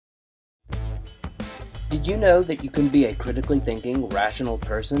Did you know that you can be a critically thinking, rational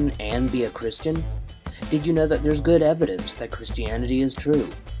person and be a Christian? Did you know that there's good evidence that Christianity is true?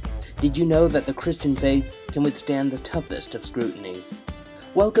 Did you know that the Christian faith can withstand the toughest of scrutiny?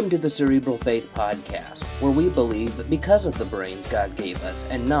 Welcome to the Cerebral Faith Podcast, where we believe because of the brains God gave us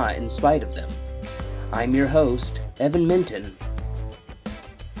and not in spite of them. I'm your host, Evan Minton.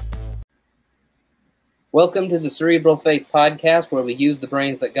 Welcome to the Cerebral Faith Podcast, where we use the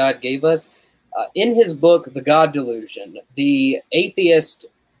brains that God gave us. In his book, The God Delusion, the atheist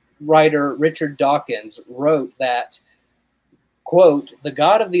writer Richard Dawkins wrote that, quote, "The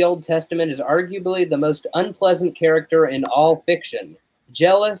God of the Old Testament is arguably the most unpleasant character in all fiction,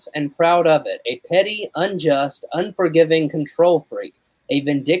 jealous and proud of it, a petty, unjust, unforgiving control freak, a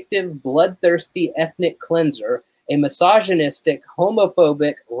vindictive, bloodthirsty ethnic cleanser, a misogynistic,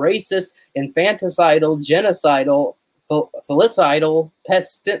 homophobic, racist, infanticidal, genocidal, filicidal,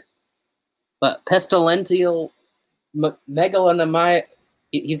 pestilential, megalomaniac,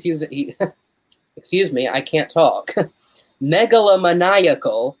 excuse me, I can't talk,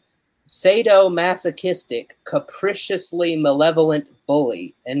 megalomaniacal, sadomasochistic, capriciously malevolent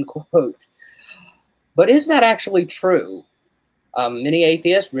bully," end quote. But is that actually true? Many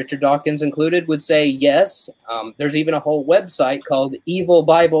atheists, Richard Dawkins included, would say yes. There's even a whole website called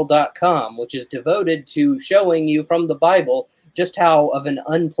evilbible.com, which is devoted to showing you from the Bible just how of an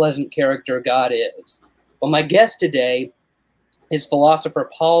unpleasant character God is. Well, my guest today is philosopher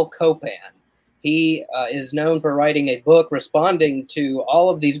Paul Copan. He is known for writing a book responding to all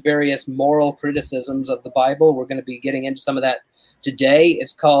of these various moral criticisms of the Bible. We're going to be getting into some of that today.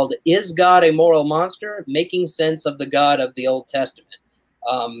 It's called "Is God a Moral Monster? Making Sense of the God of the Old Testament."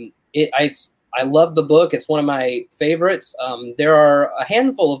 I love the book. It's one of my favorites. There are a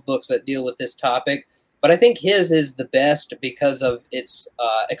handful of books that deal with this topic, but I think his is the best because of its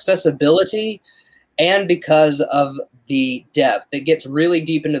accessibility and because of the depth. It gets really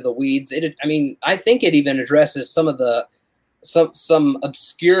deep into the weeds. I think it even addresses some of the some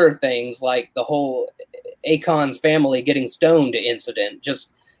obscure things like the whole Acon's family getting stoned incident.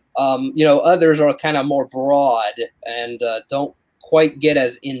 Just others are kind of more broad and don't quite get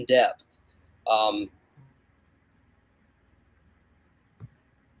as in depth.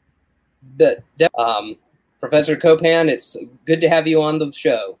 Professor Copan, it's good to have you on the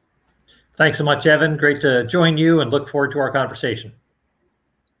show. Thanks so much, Evan. Great to join you and look forward to our conversation.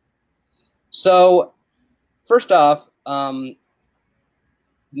 So, first off,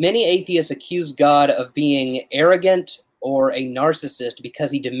 many atheists accuse God of being arrogant or a narcissist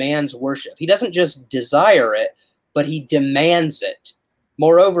because he demands worship. He doesn't just desire it, but he demands it.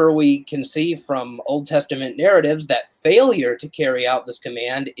 Moreover, we can see from Old Testament narratives that failure to carry out this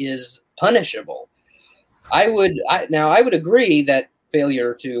command is punishable. I would agree that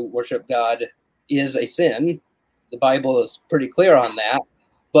failure to worship God is a sin. The Bible is pretty clear on that.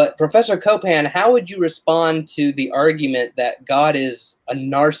 But Professor Copan, how would you respond to the argument that God is a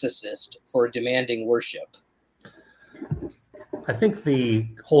narcissist for demanding worship? I think the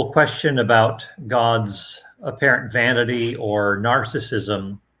whole question about God's apparent vanity or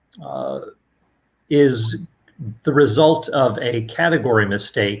narcissism is the result of a category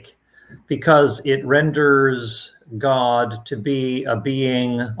mistake, because it renders God to be a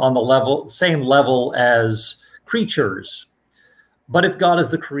being on the same level as creatures. But if God is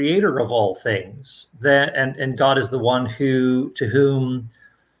the creator of all things, and God is the one to whom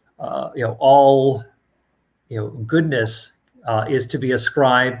all goodness is to be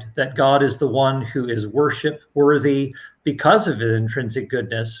ascribed, that God is the one who is worship worthy because of his intrinsic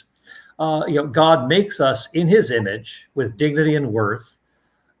goodness, God makes us in his image with dignity and worth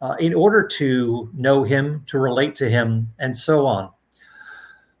in order to know him, to relate to him, and so on.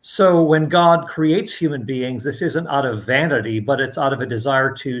 So when God creates human beings, this isn't out of vanity, but it's out of a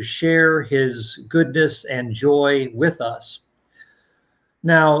desire to share his goodness and joy with us.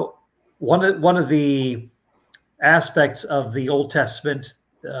 Now, one of the aspects of the Old Testament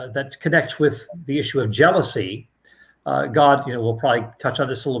that connects with the issue of jealousy, God, we'll probably touch on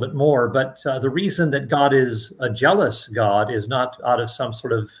this a little bit more, but the reason that God is a jealous God is not out of some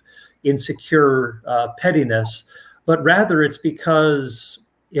sort of insecure pettiness, but rather it's because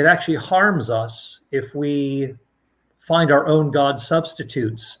it actually harms us if we find our own God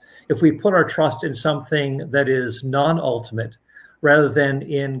substitutes, if we put our trust in something that is non-ultimate rather than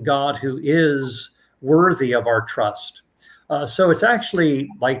in God who is worthy of our trust. So it's actually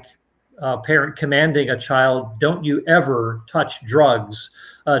like a parent commanding a child, don't you ever touch drugs,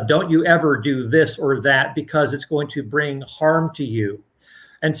 don't you ever do this or that, because it's going to bring harm to you.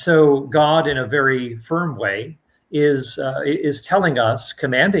 And so God, in a very firm way, is telling us,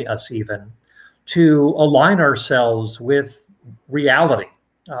 commanding us even, to align ourselves with reality.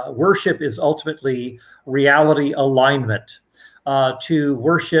 Worship is ultimately reality alignment. To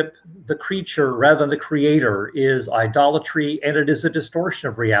worship the creature rather than the creator is idolatry, and it is a distortion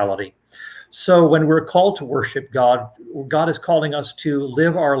of reality. So when we're called to worship God, God is calling us to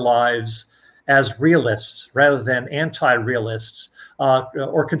live our lives as realists rather than anti-realists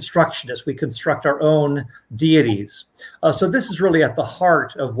or constructionists. We construct our own deities. So this is really at the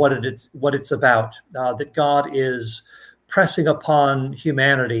heart of what it's about, that God is pressing upon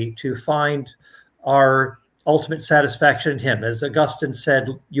humanity to find our ultimate satisfaction in him. As Augustine said,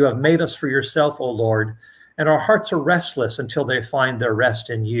 "You have made us for yourself, O Lord, and our hearts are restless until they find their rest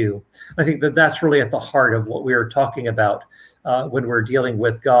in you." I think that that's really at the heart of what we are talking about when we're dealing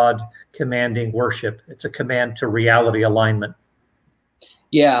with God commanding worship. It's a command to reality alignment.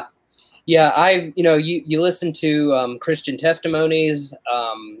 Yeah. You listen to Christian testimonies,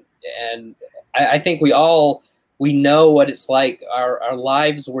 and I think we know what it's like. Our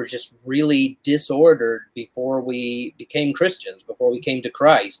lives were just really disordered before we became Christians, before we came to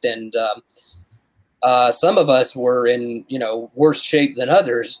Christ. And some of us were in, worse shape than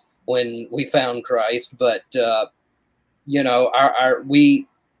others when we found Christ. But,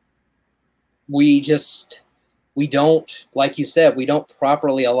 we don't, like you said, we don't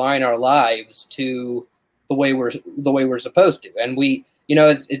properly align our lives to the way we're supposed to. And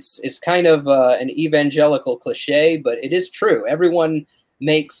it's kind of an evangelical cliche, but it is true. Everyone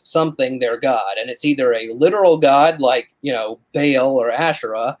makes something their god, and it's either a literal god like, Baal or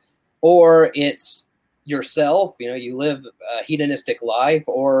Asherah, or it's yourself, you live a hedonistic life,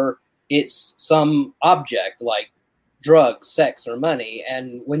 or it's some object like drugs, sex, or money.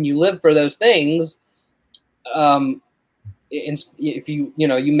 And when you live for those things, if you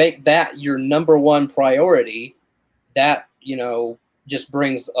make that your number one priority, that just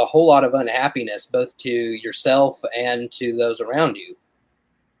brings a whole lot of unhappiness both to yourself and to those around you.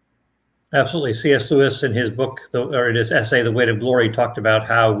 Absolutely. C.S. Lewis, in his book, or in his essay, The Weight of Glory, talked about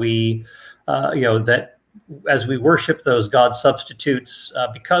how we, that as we worship those God substitutes,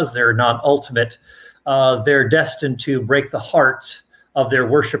 because they're not ultimate, they're destined to break the heart of their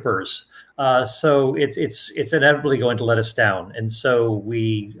worshipers. So it's inevitably going to let us down. And so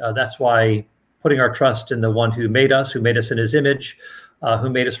that's why putting our trust in the one who made us in his image, who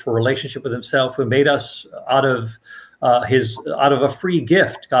made us for a relationship with himself, who made us out of a free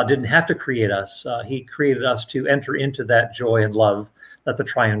gift. God didn't have to create us. He created us to enter into that joy and love that the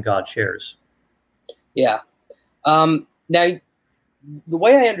triune God shares. Yeah. Now, the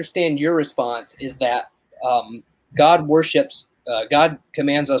way I understand your response is that God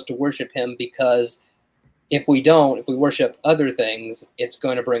commands us to worship him because if we worship other things, it's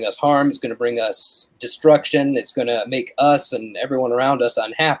going to bring us harm. It's going to bring us destruction. It's going to make us and everyone around us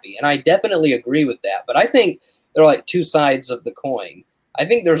unhappy. And I definitely agree with that. But I think there are like two sides of the coin. I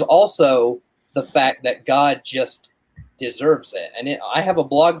think there's also the fact that God just deserves it. And I have a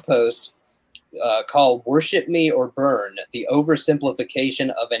blog post called "Worship Me or Burn: The Oversimplification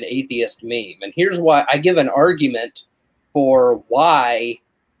of an Atheist Meme." And here's why. I give an argument for why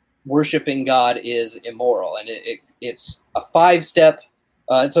worshiping God is immoral. And it's a 5-step,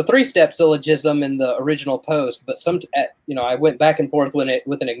 it's a 3-step syllogism in the original post, but I went back and forth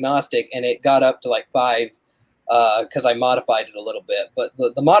with an agnostic, and it got up to like 5 because I modified it a little bit. But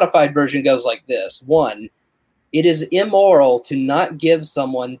the modified version goes like this. 1, it is immoral to not give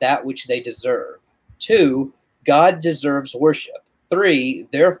someone that which they deserve. 2, God deserves worship. 3,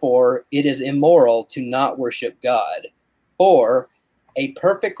 therefore, it is immoral to not worship God. 4, a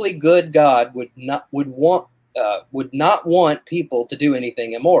perfectly good God would not want people to do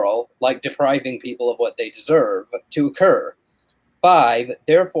anything immoral, like depriving people of what they deserve, to occur. 5,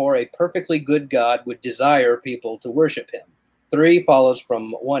 therefore, a perfectly good God would desire people to worship him. 3 follows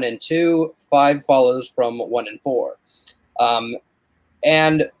from 1 and 2. 5 follows from 1 and 4.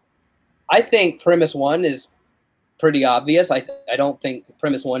 And I think premise 1 is pretty obvious. I don't think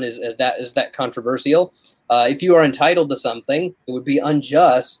premise 1 is that controversial. If you are entitled to something, it would be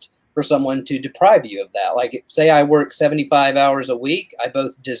unjust for someone to deprive you of that. Like, say I work 75 hours a week, I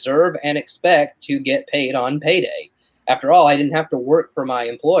both deserve and expect to get paid on payday. After all, I didn't have to work for my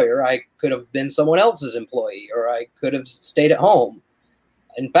employer. I could have been someone else's employee, or I could have stayed at home.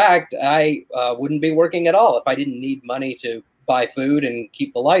 In fact, I wouldn't be working at all if I didn't need money to buy food and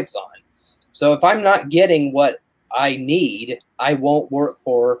keep the lights on. So if I'm not getting what I need, I won't work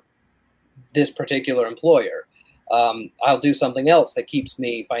for this particular employer. I'll do something else that keeps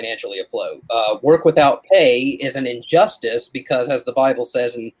me financially afloat. Work without pay is an injustice because, as the Bible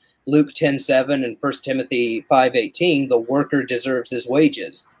says in Luke 10:7 and 1 Timothy 5:18, the worker deserves his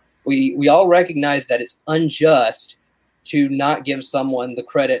wages. We all recognize that it's unjust to not give someone the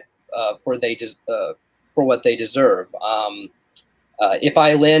credit for what they deserve. If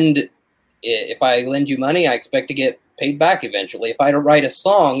I lend you money, I expect to get paid back eventually. If I write a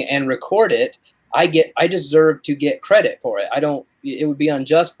song and record it, I deserve to get credit for it. It would be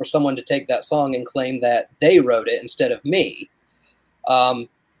unjust for someone to take that song and claim that they wrote it instead of me.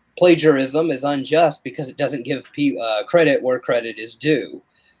 Plagiarism is unjust because it doesn't give credit where credit is due.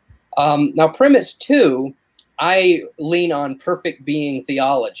 Now, premise 2, I lean on perfect being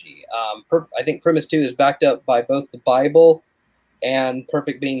theology. I think premise 2 is backed up by both the Bible and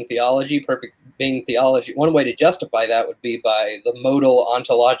perfect being theology. Perfect being theology, one way to justify that would be by the modal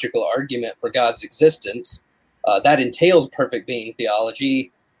ontological argument for God's existence. That entails perfect being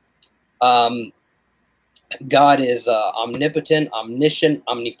theology. God is omnipotent, omniscient,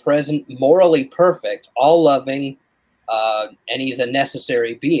 omnipresent, morally perfect, all-loving, and he's a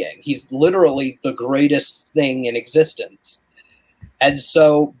necessary being. He's literally the greatest thing in existence. And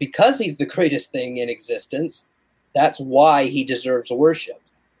so because he's the greatest thing in existence, that's why he deserves worship.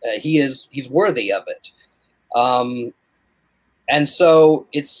 He's worthy of it. And so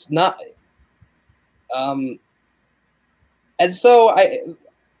it's not... and so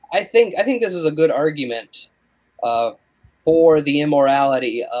I think this is a good argument for the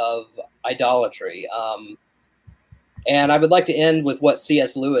immorality of idolatry. And I would like to end with what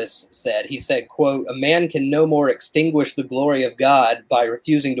C.S. Lewis said. He said, quote, "A man can no more extinguish the glory of God by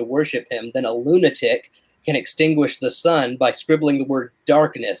refusing to worship him than a lunatic can extinguish the sun by scribbling the word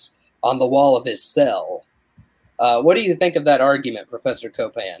darkness on the wall of his cell." What do you think of that argument, Professor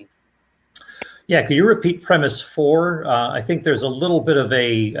Copan? Yeah, could you repeat premise 4? I think there's a little bit of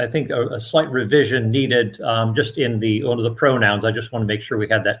a slight revision needed just in one of the pronouns. I just want to make sure we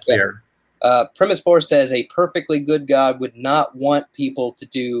had that clear. Premise 4 says a perfectly good God would not want people to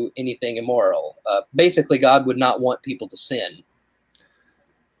do anything immoral. Basically, God would not want people to sin.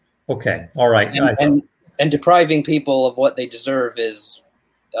 Okay, all right. And depriving people of what they deserve is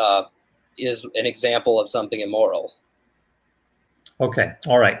an example of something immoral. Okay,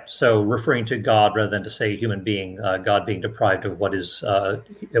 all right. So referring to God rather than to say human being, God being deprived of what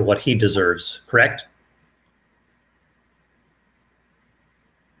he deserves, correct?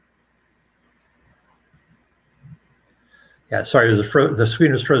 Yeah, sorry, the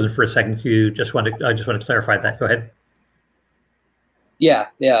screen was frozen for a second. I just want to clarify that. Go ahead. Yeah,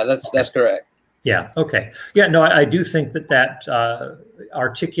 that's correct. Yeah. Okay. Yeah. No, I do think that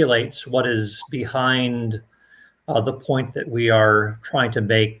articulates what is behind the point that we are trying to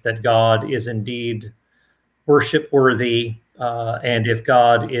make, that God is indeed worship worthy, and if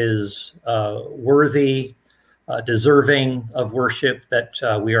God is worthy, deserving of worship,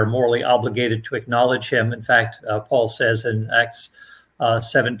 that we are morally obligated to acknowledge him. In fact, Paul says in Acts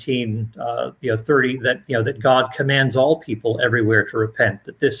 17, 30, that God commands all people everywhere to repent.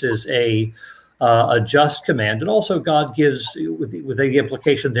 That this is a just command, and also God gives, with the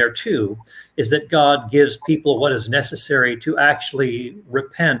implication there too, is that God gives people what is necessary to actually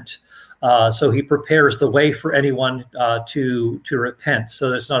repent. So he prepares the way for anyone to repent.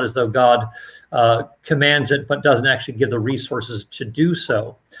 So it's not as though God commands it, but doesn't actually give the resources to do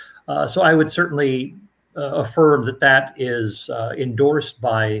so. So I would certainly affirm that is endorsed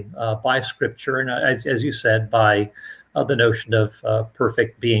by Scripture, and as you said, by the notion of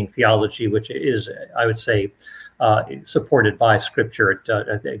perfect being theology, which is, I would say, supported by Scripture. It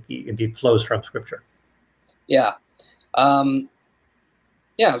I think indeed flows from Scripture. Yeah.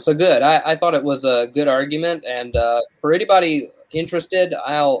 Yeah, so good. I thought it was a good argument, and for anybody interested,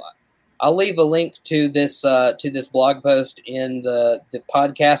 I'll leave a link to this blog post in the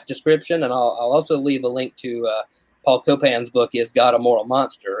podcast description, and I'll also leave a link to Paul Copan's book, Is God a Moral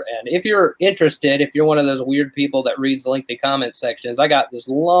Monster? And if you're interested, if you're one of those weird people that reads lengthy comment sections, I got this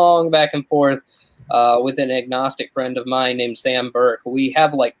long back and forth with an agnostic friend of mine named Sam Burke. We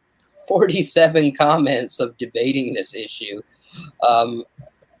have like 47 comments of debating this issue.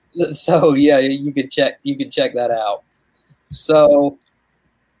 So yeah, you could check that out. So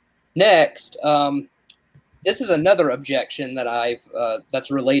next, this is another objection that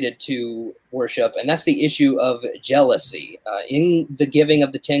that's related to worship, and that's the issue of jealousy. In the giving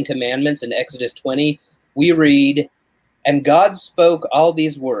of the 10 Commandments in Exodus 20, we read, "And God spoke all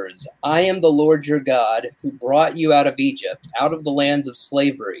these words, I am the Lord your God, who brought you out of Egypt, out of the land of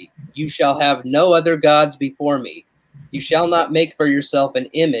slavery. You shall have no other gods before me. You shall not make for yourself an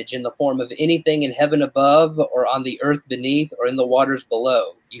image in the form of anything in heaven above, or on the earth beneath, or in the waters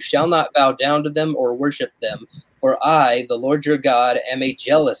below. You shall not bow down to them or worship them. For I, the Lord your God, am a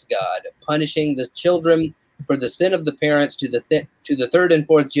jealous God, punishing the children for the sin of the parents to the third and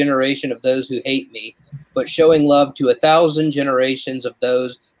fourth generation of those who hate me, but showing love to 1,000 generations of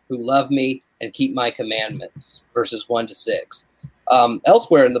those who love me and keep my commandments. Verses 1-6.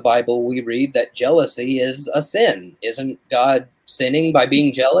 Elsewhere in the Bible, we read that jealousy is a sin. Isn't God sinning by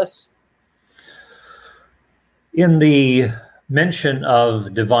being jealous? In the mention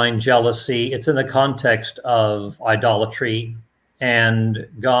of divine jealousy, it's in the context of idolatry. And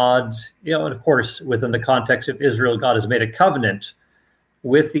God, and of course, within the context of Israel, God has made a covenant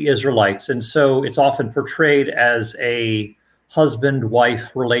with the Israelites. And so it's often portrayed as a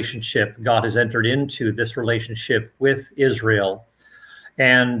husband-wife relationship. God has entered into this relationship with Israel.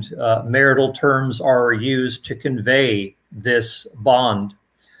 And marital terms are used to convey this bond.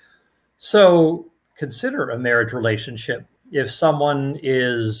 So consider a marriage relationship. If someone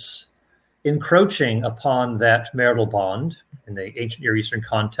is encroaching upon that marital bond in the ancient Near Eastern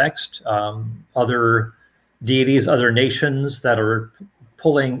context, other deities, other nations that are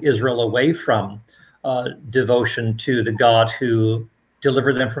pulling Israel away from devotion to the God who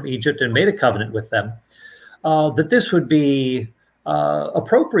delivered them from Egypt and made a covenant with them, that this would be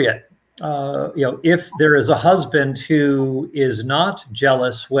appropriate. If there is a husband who is not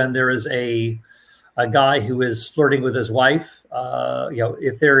jealous when there is a guy who is flirting with his wife,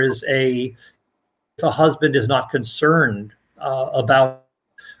 if a husband is not concerned about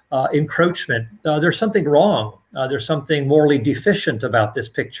encroachment, there's something wrong. There's something morally deficient about this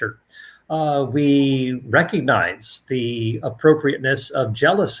picture. We recognize the appropriateness of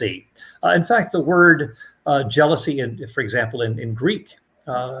jealousy. In fact, the word jealousy, for example, in Greek,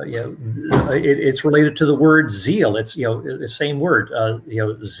 it's related to the word zeal. It's the same word.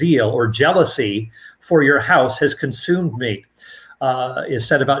 Zeal or jealousy for your house has consumed me. Is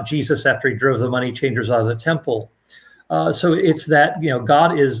said about Jesus after he drove the money changers out of the temple. So it's that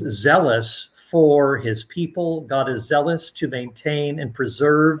God is zealous for his people. God is zealous to maintain and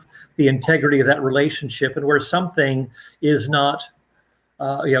preserve the integrity of that relationship. And where something is not,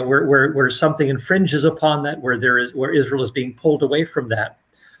 where something infringes upon that, where Israel is being pulled away from that,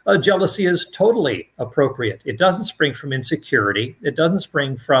 jealousy is totally appropriate. It doesn't spring from insecurity. It doesn't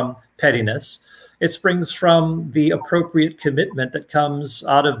spring from pettiness. It springs from the appropriate commitment that comes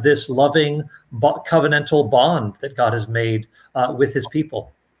out of this loving covenantal bond that God has made with his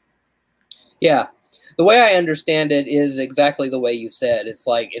people. Yeah. The way I understand it is exactly the way you said. It's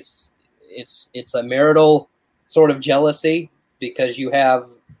like it's a marital sort of jealousy because you have,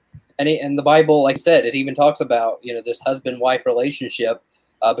 and the Bible, like I said, it even talks about, this husband-wife relationship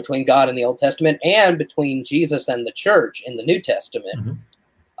between God in the Old Testament and between Jesus and the church in the New Testament.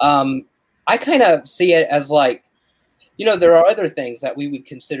 Mm-hmm. I kind of see it as like, there are other things that we would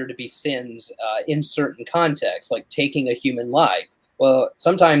consider to be sins in certain contexts, like taking a human life. Well,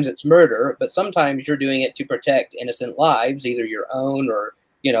 sometimes it's murder, but sometimes you're doing it to protect innocent lives, either your own or,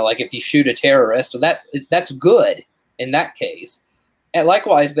 like if you shoot a terrorist, that's good in that case. And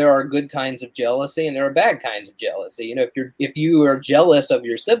likewise, there are good kinds of jealousy and there are bad kinds of jealousy. If you are jealous of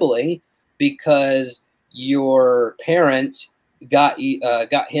your sibling because your parent got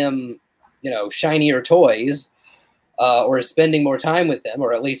him, shinier toys, or is spending more time with them,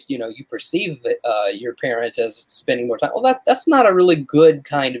 or at least, you perceive your parents as spending more time. Well, that's not a really good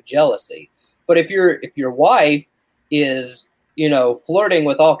kind of jealousy. But if your wife is, flirting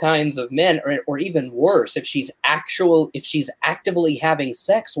with all kinds of men, or even worse, if she's actively having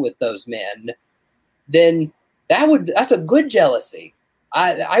sex with those men, then that's a good jealousy.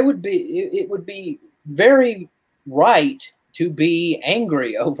 It would be very right to be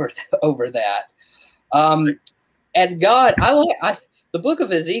angry over that. And God, the book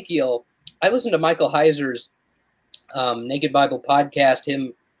of Ezekiel. I listened to Michael Heiser's Naked Bible podcast,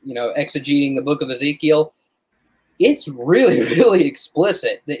 him, exegeting the book of Ezekiel. It's really, really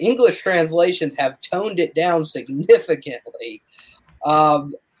explicit. The English translations have toned it down significantly.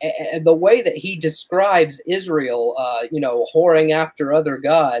 And the way that he describes Israel, whoring after other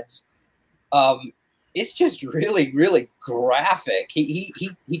gods, it's just really, really graphic.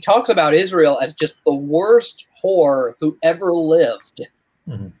 He talks about Israel as just the worst whore who ever lived.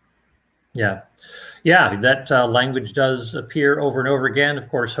 Mm-hmm. Yeah. That language does appear over and over again. Of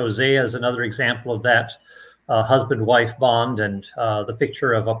course, Hosea is another example of that husband-wife bond, and the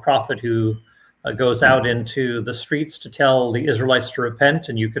picture of a prophet who goes out into the streets to tell the Israelites to repent.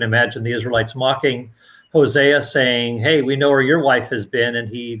 And you can imagine the Israelites mocking Hosea, saying, "Hey, we know where your wife has been." And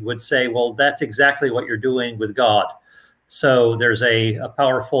he would say, "Well, that's exactly what you're doing with God." So there's a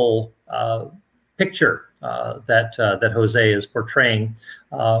powerful picture that Hosea is portraying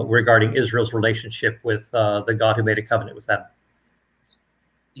regarding Israel's relationship with the God who made a covenant with them.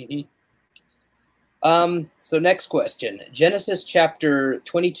 Mm-hmm. So next question. Genesis chapter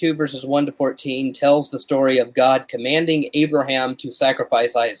 22, verses 1 to 14 tells the story of God commanding Abraham to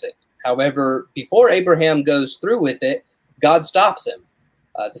sacrifice Isaac. However, before Abraham goes through with it, God stops him.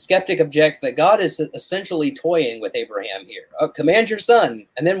 The skeptic objects that God is essentially toying with Abraham here. Command your son.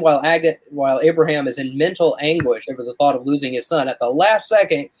 And then while Abraham is in mental anguish over the thought of losing his son, at the last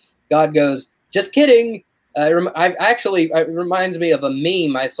second, God goes, just kidding. It reminds me of a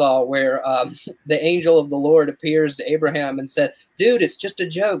meme I saw where the angel of the Lord appears to Abraham and said, dude, it's just a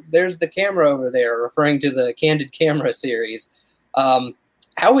joke. There's the camera over there, referring to the Candid Camera series.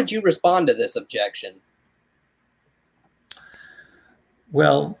 How would you respond to this objection?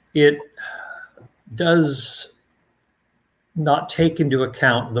 Well, it does not take into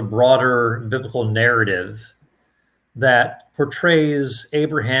account the broader biblical narrative that portrays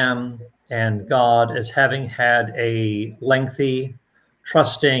Abraham and God as having had a lengthy,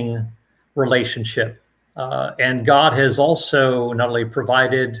 trusting relationship. And God has also not only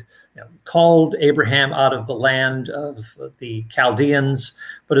provided, called Abraham out of the land of the Chaldeans,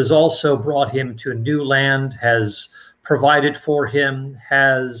 but has also brought him to a new land, has provided for him,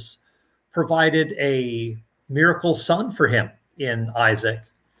 has provided a miracle son for him in Isaac.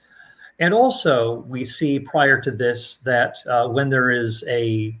 And also we see prior to this that when there is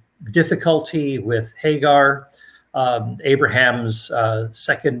a difficulty with Hagar, Abraham's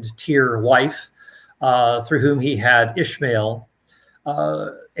second-tier wife, through whom he had Ishmael,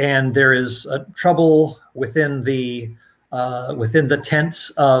 and there is trouble within the tents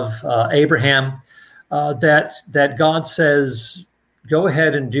of Abraham, that God says, go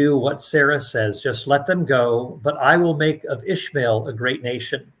ahead and do what Sarah says, just let them go, but I will make of Ishmael a great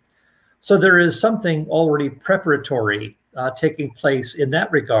nation. So there is something already preparatory taking place in that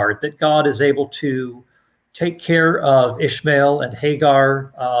regard, that God is able to take care of Ishmael and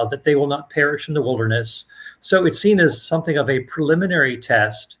Hagar, that they will not perish in the wilderness. So it's seen as something of a preliminary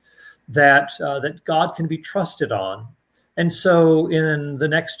test that God can be trusted on. And so in the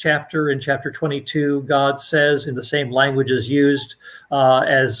next chapter, in chapter 22, God says, in the same language as used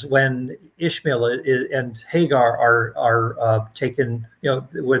as when Ishmael and Hagar are taken,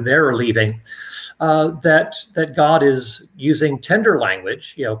 when they're leaving, that God is using tender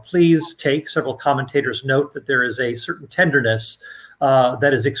language. Please take, several commentators note that there is a certain tenderness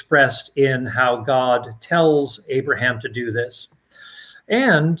that is expressed in how God tells Abraham to do this.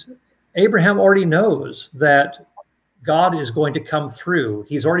 And Abraham already knows that God is going to come through.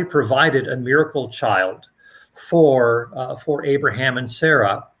 He's already provided a miracle child for Abraham and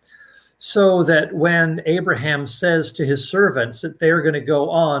Sarah, so that when Abraham says to his servants that they're going to go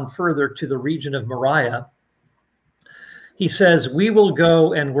on further to the region of Moriah, he says, we will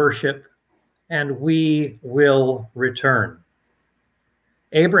go and worship and we will return.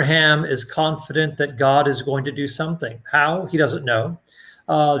 Abraham is confident that God is going to do something. How? He doesn't know.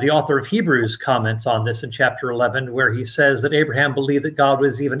 The author of Hebrews comments on this in chapter 11, where he says that Abraham believed that God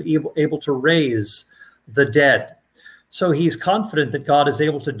was even able to raise the dead. So he's confident that God is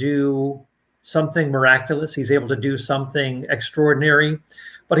able to do something miraculous. He's able to do something extraordinary,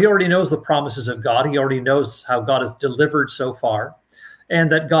 but he already knows the promises of God. He already knows how God has delivered so far,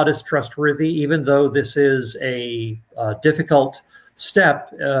 and that God is trustworthy. Even though this is a difficult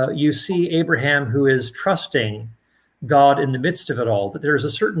step, you see Abraham, who is trusting God in the midst of it all, that there's a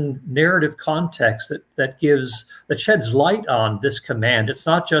certain narrative context that sheds light on this command. It's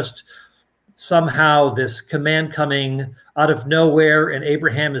not just somehow this command coming out of nowhere and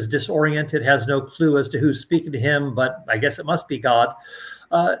Abraham is disoriented, has no clue as to who's speaking to him, but I guess it must be God.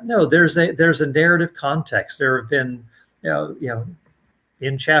 No, there's a narrative context. There have been,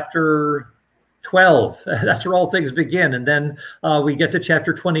 in chapter 12, that's where all things begin, and then we get to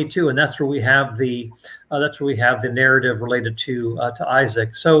chapter 22, and that's where we have the narrative related to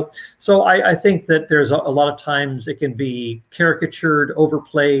Isaac. So I think that there's a lot of times it can be caricatured,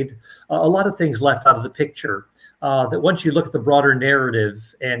 overplayed, a lot of things left out of the picture. That once you look at the broader narrative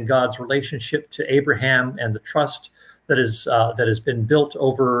and God's relationship to Abraham and the trust that has been built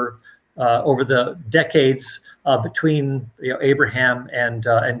over the decades between Abraham and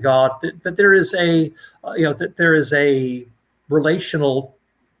God, that there is a relational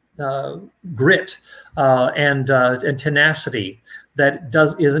grit and tenacity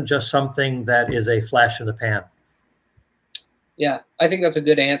that isn't just something that is a flash in the pan. Yeah, I think that's a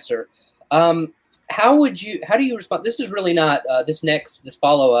good answer. How do you respond? This is really not this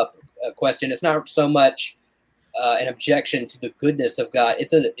follow-up question. It's not so much an objection to the goodness of God.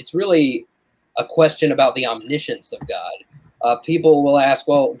 It's really a question about the omniscience of God. People will ask,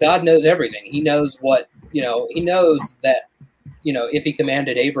 well, God knows everything. He knows he knows that, if he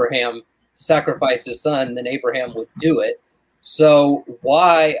commanded Abraham sacrifice his son, then Abraham would do it. So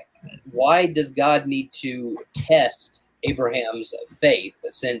why does God need to test Abraham's faith,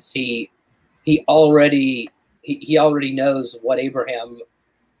 since he already knows what Abraham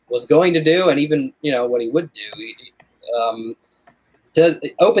was going to do, and even what he would do?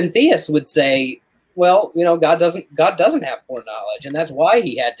 Open theists would say, well, God doesn't have foreknowledge, and that's why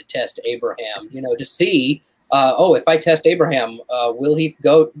he had to test Abraham, to see, if I test Abraham, will he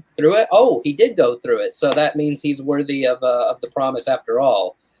go through it? Oh, he did go through it, so that means he's worthy of the promise after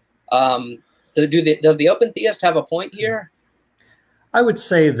all. Does the open theist have a point here? I would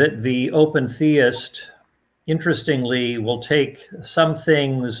say that the open theist, interestingly, will take some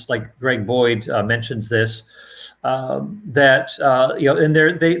things, like Greg Boyd mentions this, that and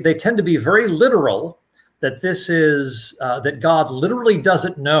they tend to be very literal. That this is that God literally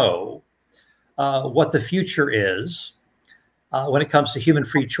doesn't know what the future is when it comes to human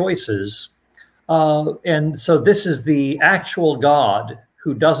free choices, and so this is the actual God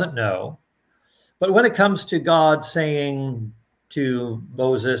who doesn't know. But when it comes to God saying to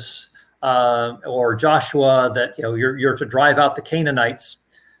Moses or Joshua that you're to drive out the Canaanites,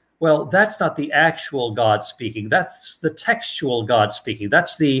 well, that's not the actual God speaking. That's the textual God speaking.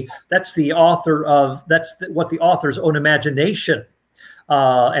 That's what the author's own imagination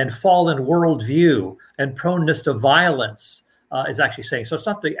and fallen worldview and proneness to violence is actually saying. So it's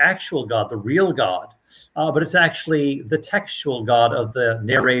not the actual God, the real God, but it's actually the textual God of the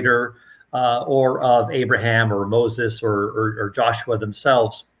narrator or of Abraham or Moses or Joshua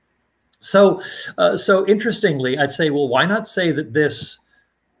themselves. So interestingly, I'd say, well, why not say that this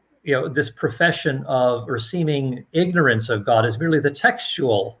profession of or seeming ignorance of God is merely the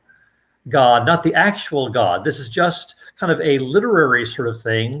textual God, not the actual God. This is just kind of a literary sort of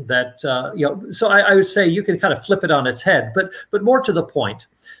thing that, so I would say you can kind of flip it on its head, but more to the point,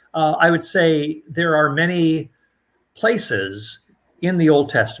 I would say there are many places in the Old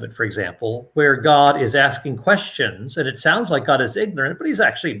Testament, for example, where God is asking questions, and it sounds like God is ignorant, but he's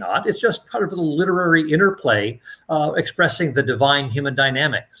actually not. It's just kind of a literary interplay expressing the divine human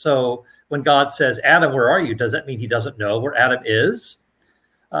dynamic. So when God says, Adam, where are you? Does that mean he doesn't know where Adam is?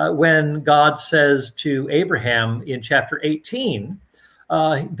 When God says to Abraham in chapter 18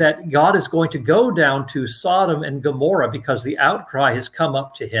 that God is going to go down to Sodom and Gomorrah because the outcry has come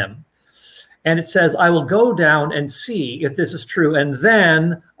up to him. And it says, I will go down and see if this is true, and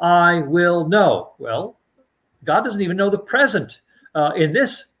then I will know. Well, God doesn't even know the present in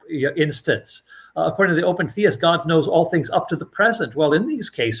this instance. According to the open theist, God knows all things up to the present. Well, in these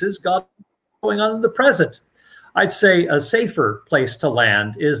cases, God is going on in the present. I'd say a safer place to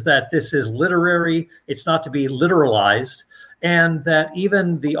land is that this is literary. It's not to be literalized, and that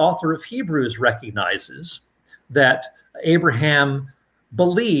even the author of Hebrews recognizes that Abraham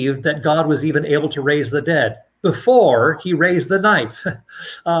believed that God was even able to raise the dead before he raised the knife.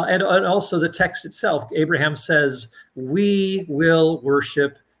 And also the text itself, Abraham says, we will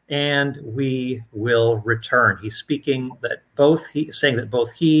worship and we will return. He's speaking that saying that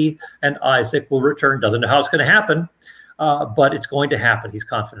both he and Isaac will return. Doesn't know how it's going to happen, but it's going to happen. He's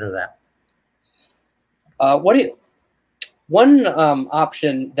confident of that. One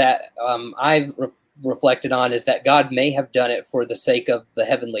option that I've reflected on is that God may have done it for the sake of the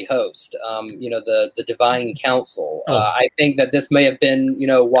heavenly host, the divine council. I think that this may have been,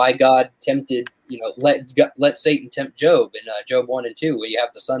 why God tempted, let Satan tempt Job in Job 1 and 2, where you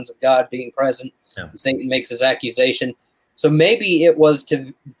have the sons of God being present, and Satan makes his accusation. So maybe it was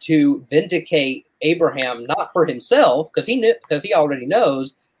to vindicate Abraham, not for himself, because he already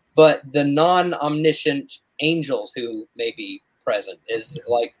knows, but the non-omniscient angels who may be present.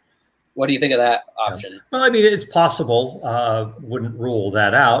 What do you think of that option? Well, I mean, it's possible. Wouldn't rule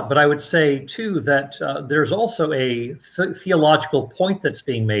that out. But I would say, too, that there's also a theological point that's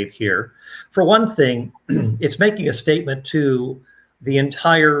being made here. For one thing, it's making a statement to the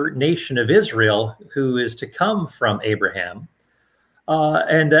entire nation of Israel who is to come from Abraham,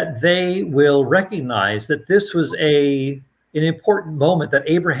 and that they will recognize that this was an important moment, that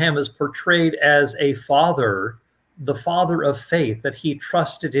Abraham is portrayed as a father, the father of faith, that he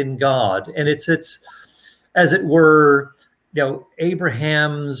trusted in God. And it's as it were,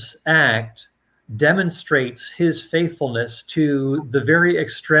 Abraham's act demonstrates his faithfulness to the very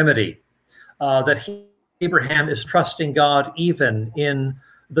extremity, that Abraham is trusting God even in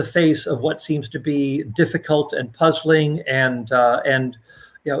the face of what seems to be difficult and puzzling, and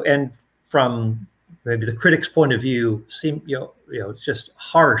from maybe the critic's point of view, just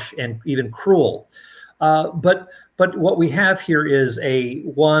harsh and even cruel. But what we have here is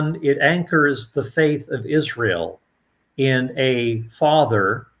it anchors the faith of Israel in a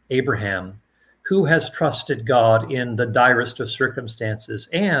father Abraham, who has trusted God in the direst of circumstances.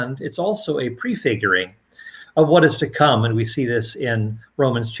 And it's also a prefiguring of what is to come. And we see this in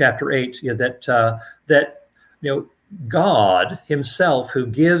Romans chapter 8, that God himself, who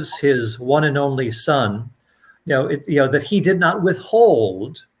gives his one and only son, that he did not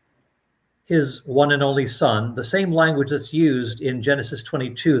withhold his one and only son, the same language that's used in Genesis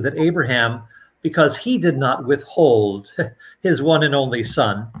 22, that Abraham, because he did not withhold his one and only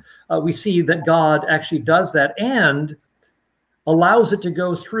son, we see that God actually does that and allows it to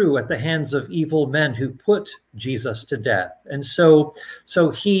go through at the hands of evil men who put Jesus to death. And so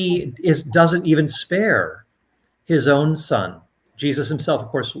he doesn't even spare his own son. Jesus himself, of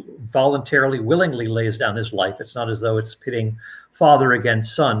course, voluntarily, willingly lays down his life. It's not as though it's pitting father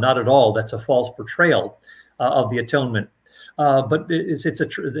against son. Not at all. That's a false portrayal of the atonement. But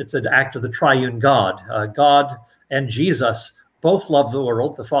it's an act of the triune God. God and Jesus both love the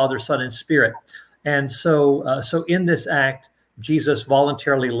world, the Father, Son, and Spirit. And so in this act, Jesus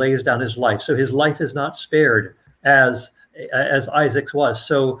voluntarily lays down his life. So his life is not spared as Isaac's was.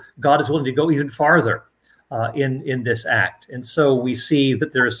 So God is willing to go even farther in this act. And so we see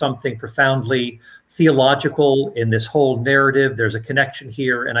that there is something profoundly theological in this whole narrative. There's a connection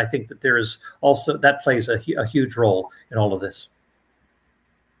here. And I think that there is also, that plays a huge role in all of this.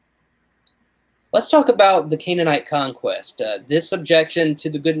 Let's talk about the Canaanite conquest. This objection to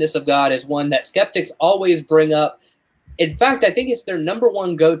the goodness of God is one that skeptics always bring up. In fact, I think it's their number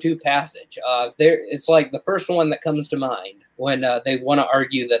one go-to passage. It's like the first one that comes to mind when they want to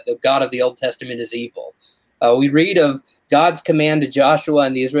argue that the God of the Old Testament is evil. We read of God's command to Joshua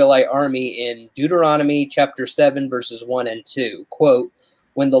and the Israelite army in Deuteronomy chapter 7, verses 1 and 2. Quote,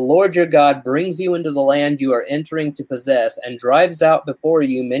 "When the Lord your God brings you into the land you are entering to possess and drives out before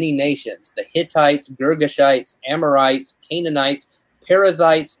you many nations, the Hittites, Girgashites, Amorites, Canaanites,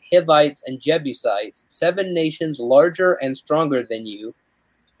 Perizzites, Hivites, and Jebusites, 7 nations larger and stronger than you.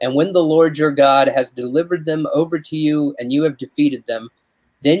 And when the Lord your God has delivered them over to you and you have defeated them,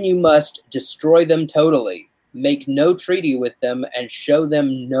 then you must destroy them totally, make no treaty with them, and show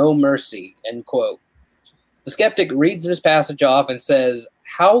them no mercy." End quote. The skeptic reads this passage off and says,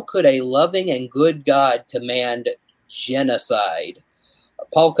 how could a loving and good God command genocide?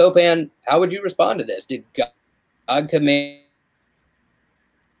 Paul Copan, how would you respond to this? Did God command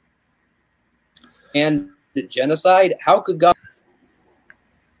the genocide? How could God?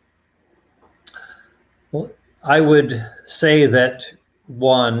 Well, I would say that,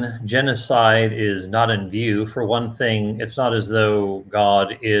 one, genocide is not in view. For one thing, it's not as though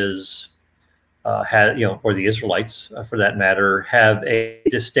God is, or the Israelites, for that matter, have a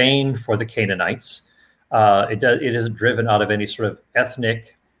disdain for the Canaanites. It isn't driven out of any sort of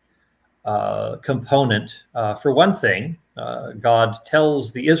ethnic component. For one thing, God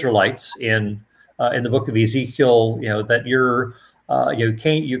tells the Israelites in the book of Ezekiel, that you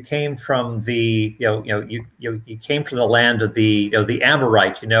came from the you came from the land of the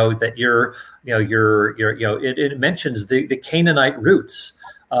Amorite. That it mentions the Canaanite roots,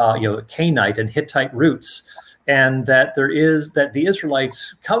 Canaanite and Hittite roots, and that the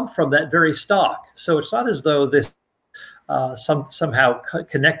Israelites come from that very stock. So it's not as though this somehow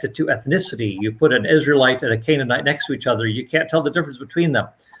connected to ethnicity. You put an Israelite and a Canaanite next to each other, you can't tell the difference between them.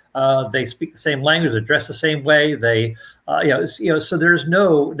 They speak the same language, they dress the same way. So there's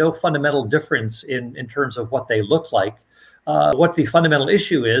no fundamental difference in terms of what they look like. What the fundamental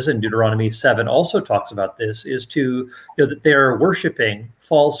issue is, and Deuteronomy 7 also talks about this, is that they're worshiping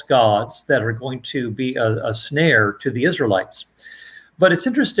false gods that are going to be a snare to the Israelites. But it's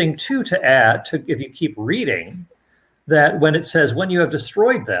interesting too to add, if you keep reading, that when it says, when you have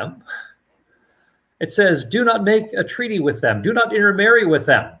destroyed them, it says, do not make a treaty with them, do not intermarry with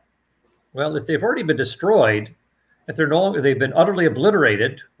them. Well, if they've already been destroyed, if they've been utterly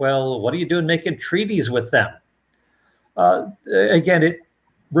obliterated, well, what are you doing making treaties with them? Again, it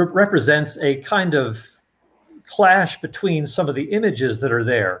represents a kind of clash between some of the images that are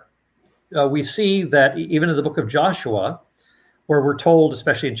there. We see that even in the book of Joshua, where we're told,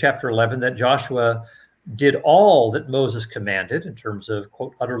 especially in chapter 11, that Joshua did all that Moses commanded in terms of,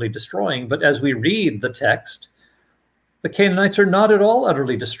 quote, utterly destroying. But as we read the text, the Canaanites are not at all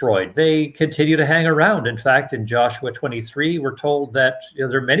utterly destroyed. They continue to hang around. In fact, in Joshua 23, we're told that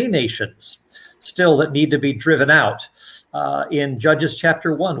there are many nations still that need to be driven out. In Judges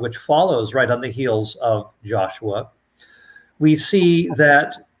chapter 1, which follows right on the heels of Joshua, we see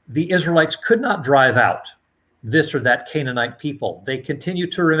that the Israelites could not drive out this or that Canaanite people. They continue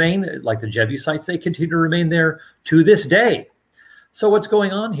to remain, like the Jebusites, they continue to remain there to this day. So what's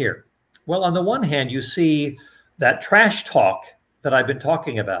going on here? Well, on the one hand, you see that trash talk that I've been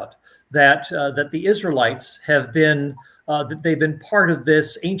talking about, that the Israelites have been that they've been part of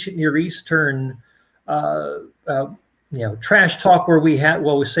this ancient Near Eastern trash talk where we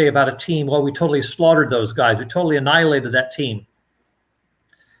say about a team, well, we totally slaughtered those guys, we totally annihilated that team.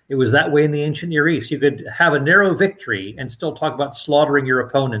 It was that way in the ancient Near East. You could have a narrow victory and still talk about slaughtering your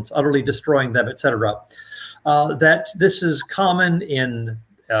opponents, utterly destroying them, etc. That this is common in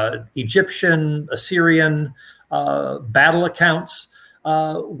Egyptian, Assyrian battle accounts,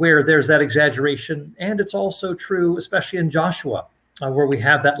 where there's that exaggeration. And it's also true, especially in Joshua, where we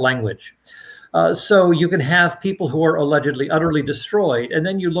have that language. So you can have people who are allegedly utterly destroyed, and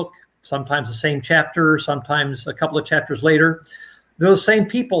then you look sometimes the same chapter, sometimes a couple of chapters later, those same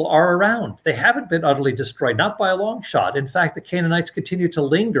people are around. They haven't been utterly destroyed, not by a long shot. In fact, the Canaanites continue to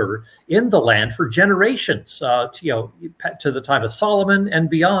linger in the land for generations, to the time of Solomon and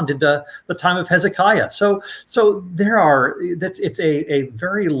beyond, into the time of Hezekiah. So it's a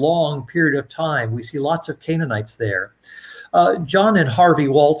very long period of time. We see lots of Canaanites there. John and Harvey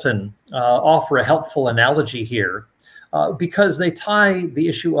Walton offer a helpful analogy here. Because they tie the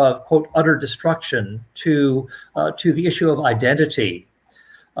issue of, quote, utter destruction to the issue of identity.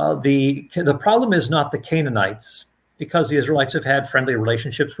 The problem is not the Canaanites, because the Israelites have had friendly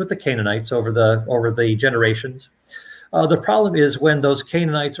relationships with the Canaanites over the generations. The problem is when those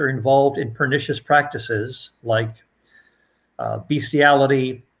Canaanites are involved in pernicious practices like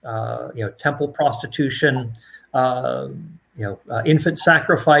bestiality, temple prostitution, infant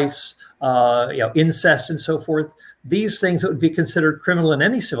sacrifice, incest, and so forth. These things that would be considered criminal in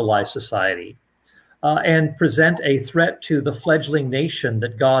any civilized society, and present a threat to the fledgling nation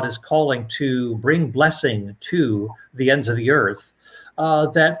that God is calling to bring blessing to the ends of the earth,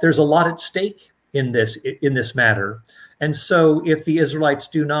 that there's a lot at stake in this matter. And so if the Israelites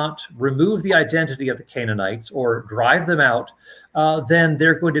do not remove the identity of the Canaanites or drive them out, then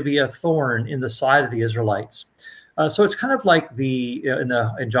they're going to be a thorn in the side of the Israelites. So it's kind of like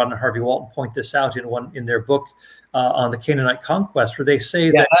and John and Harvey Walton point this out in their book on the Canaanite conquest, where they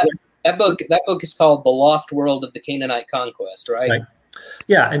say that book is called The Lost World of the Canaanite Conquest, right?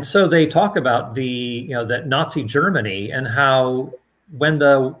 Yeah, and so they talk about that Nazi Germany and how when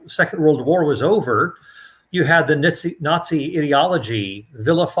the Second World War was over, you had the Nazi ideology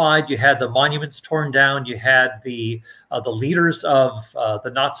vilified. You had the monuments torn down. You had the leaders of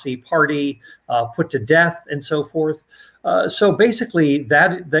the Nazi party put to death, and so forth. So basically,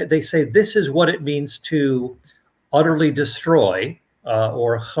 that they say this is what it means to utterly destroy,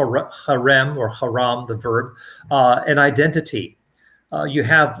 or haram the verb, an identity. You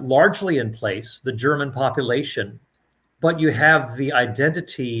have largely in place the German population, but you have the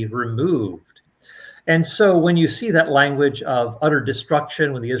identity removed. And so when you see that language of utter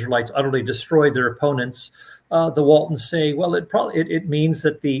destruction, when the Israelites utterly destroyed their opponents, the Waltons say, well, it means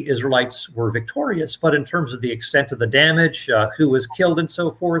that the Israelites were victorious, but in terms of the extent of the damage, who was killed and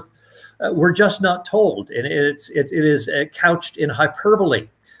so forth, we're just not told. And it is couched in hyperbole,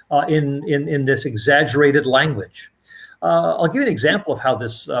 in this exaggerated language. I'll give you an example of how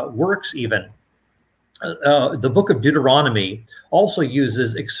this works even. The book of Deuteronomy also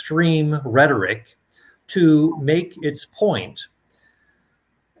uses extreme rhetoric to make its point.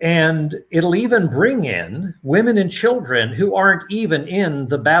 And it'll even bring in women and children who aren't even in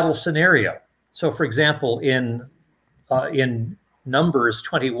the battle scenario. So for example, in Numbers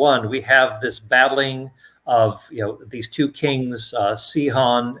 21, we have this battling of these two kings,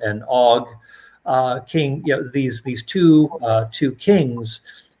 Sihon and Og, these two kings,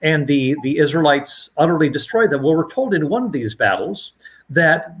 and the Israelites utterly destroyed them. Well, we're told in one of these battles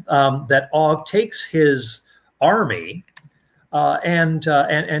that Og takes his army and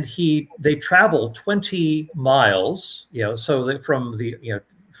they travel 20 miles, so that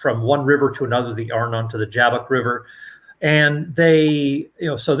from one river to another, the Arnon to the Jabbok River, and they,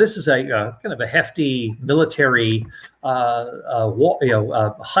 so this is a kind of a hefty military hike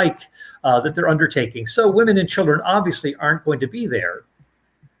that they're undertaking. So women and children obviously aren't going to be there,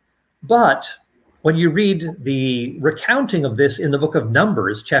 but when you read the recounting of this in the book of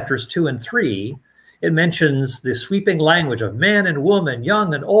Numbers, chapters 2 and 3, it mentions the sweeping language of man and woman,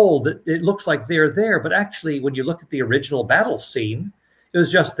 young and old. It looks like they're there, but actually, when you look at the original battle scene, it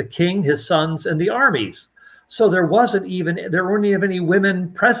was just the king, his sons, and the armies. So there weren't even any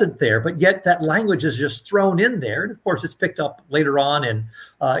women present there, but yet that language is just thrown in there. And of course, it's picked up later on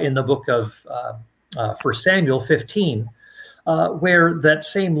in the book of 1 Samuel 15. Where that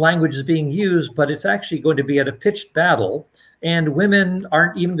same language is being used, but it's actually going to be at a pitched battle, and women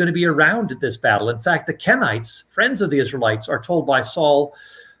aren't even going to be around at this battle. In fact, the Kenites, friends of the Israelites, are told by Saul,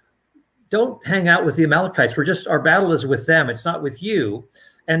 don't hang out with the Amalekites. Our battle is with them. It's not with you.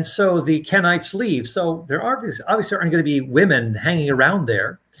 And so the Kenites leave. So there obviously aren't going to be women hanging around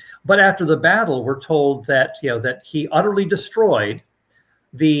there. But after the battle, we're told that, that he utterly destroyed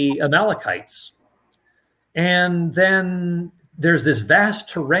the Amalekites. And then there's this vast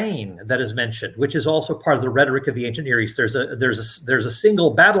terrain that is mentioned, which is also part of the rhetoric of the ancient Near East. There's a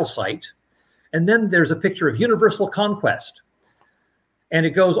single battle site, and then there's a picture of universal conquest. And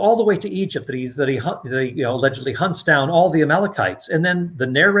it goes all the way to Egypt that he allegedly hunts down all the Amalekites. And then the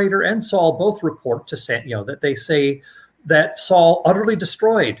narrator and Saul both report to that they say that Saul utterly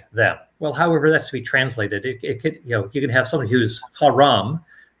destroyed them. Well, however that's to be translated, it could, you can have someone who's haram,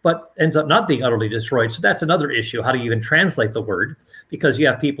 but ends up not being utterly destroyed. So that's another issue. How do you even translate the word? Because you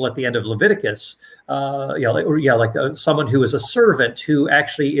have people at the end of Leviticus, someone who is a servant who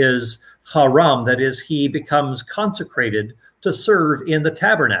actually is haram. That is, he becomes consecrated to serve in the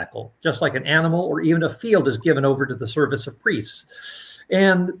tabernacle, just like an animal or even a field is given over to the service of priests.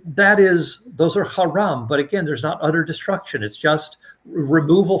 And those are haram. But again, there's not utter destruction. It's just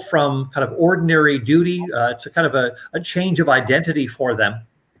removal from kind of ordinary duty. It's a kind of a change of identity for them.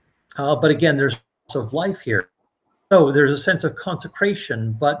 But again, there's of life here. So there's a sense of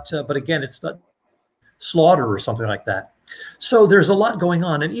consecration, but again, it's not slaughter or something like that. So there's a lot going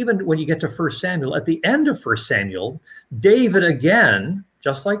on. And even when you get to 1 Samuel, at the end of 1 Samuel, David again,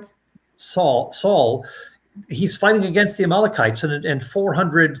 just like Saul, he's fighting against the Amalekites, and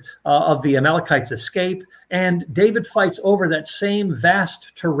 400 of the Amalekites escape. And David fights over that same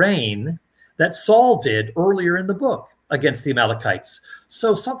vast terrain that Saul did earlier in the book against the Amalekites.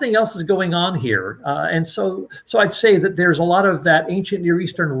 So something else is going on here. And so I'd say that there's a lot of that ancient Near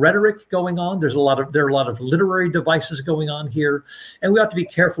Eastern rhetoric going on. There are a lot of literary devices going on here. And we have to be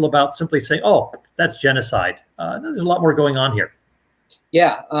careful about simply saying, oh, that's genocide. There's a lot more going on here.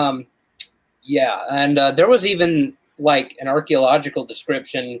 Yeah. And there was even like an archaeological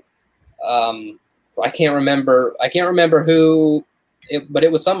description. I can't remember who, but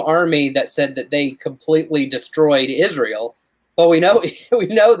it was some army that said that they completely destroyed Israel. But we know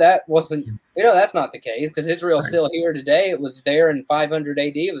that wasn't, that's not the case, because Israel's still here today. It was there in 500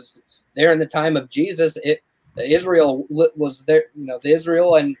 AD. It was there in the time of Jesus. Israel was there. The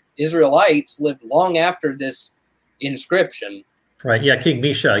Israel and Israelites lived long after this inscription. Right. Yeah. King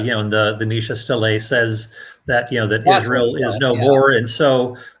Misha, in the Misha Stele says that, that Israel is no more. And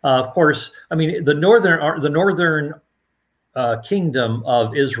so, of course, I mean, the northern kingdom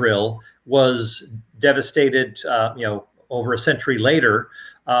of Israel was devastated, over a century later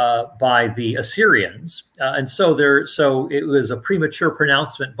by the Assyrians. And so it was a premature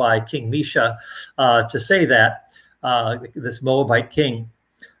pronouncement by King Misha to say that, this Moabite king.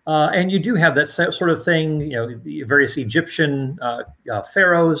 And you do have that sort of thing, the various Egyptian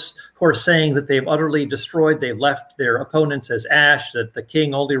pharaohs who are saying that they've utterly destroyed, they've left their opponents as ash, that the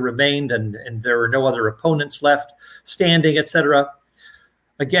king only remained and there were no other opponents left standing, etc.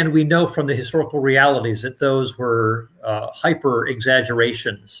 Again, we know from the historical realities that those were hyper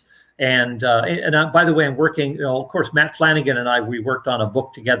exaggerations. And by the way, I'm working, of course, Matt Flanagan and we worked on a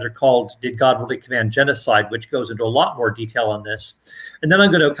book together called Did God Really Command Genocide, which goes into a lot more detail on this. And then I'm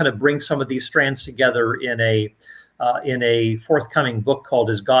going to kind of bring some of these strands together in a forthcoming book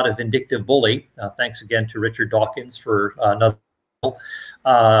called Is God a Vindictive Bully? Thanks again to Richard Dawkins for another.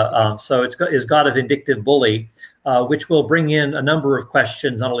 So is God a vindictive bully, which will bring in a number of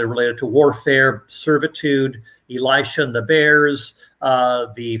questions, not only related to warfare, servitude, Elisha and the bears,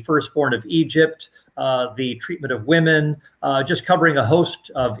 the firstborn of Egypt, the treatment of women, just covering a host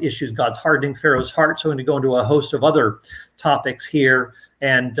of issues, God's hardening Pharaoh's heart. So I'm going to go into a host of other topics here.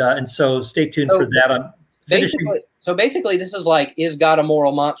 And so stay tuned for that. Basically, this is like, is God a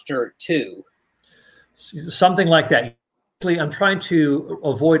moral monster too? Something like that. I'm trying to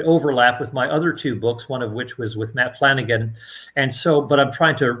avoid overlap with my other two books, one of which was with Matt Flanagan. But I'm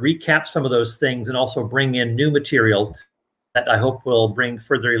trying to recap some of those things and also bring in new material that I hope will bring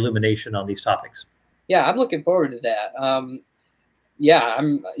further illumination on these topics. Yeah, I'm looking forward to that. You're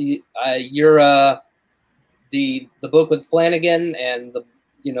the book with Flanagan and the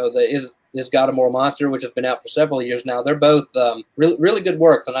Is God a Moral Monster, which has been out for several years now. They're both really good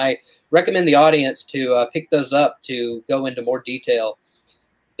works, and I recommend the audience to pick those up to go into more detail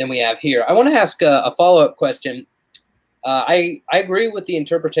than we have here. I want to ask a follow-up question. I agree with the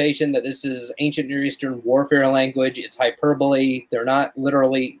interpretation that this is ancient Near Eastern warfare language. It's hyperbole. They're not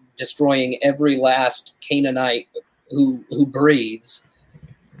literally destroying every last Canaanite who breathes.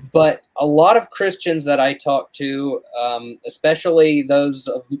 But a lot of Christians that I talk to, especially those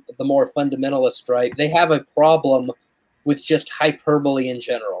of the more fundamentalist stripe, they have a problem with just hyperbole in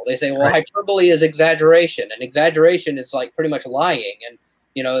general. They say, well, Right. hyperbole is exaggeration, and exaggeration is like pretty much lying. And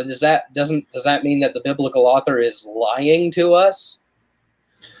does that mean that the biblical author is lying to us?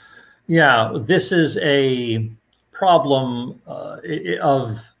 Yeah, this is a problem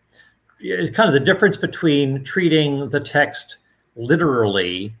of it's kind of the difference between treating the text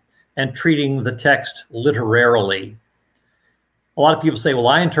literally and treating the text literarily. A lot of people say, well,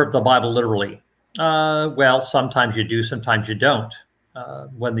 I interpret the Bible literally. Well, sometimes you do, sometimes you don't.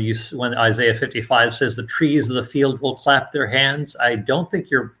 When Isaiah 55 says the trees of the field will clap their hands, I don't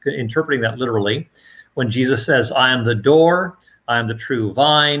think you're interpreting that literally. When Jesus says, I am the door, I am the true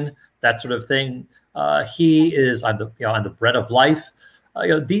vine, that sort of thing. I'm the bread of life.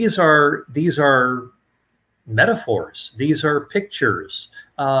 These are metaphors. These are pictures,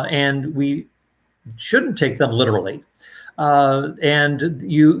 and we shouldn't take them literally. And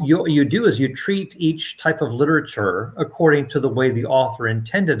you do is you treat each type of literature according to the way the author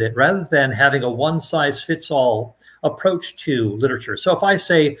intended it, rather than having a one-size-fits-all approach to literature. So if I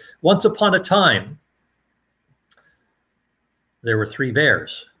say, once upon a time, there were 3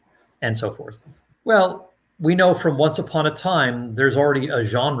 bears, and so forth. Well, we know from Once Upon a Time, there's already a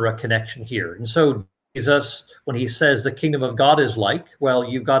genre connection here. And so Jesus, when he says the kingdom of God is like, well,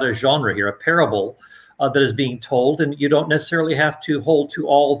 you've got a genre here, a parable that is being told, and you don't necessarily have to hold to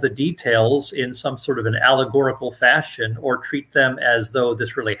all the details in some sort of an allegorical fashion or treat them as though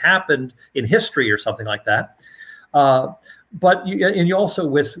this really happened in history or something like that. But you also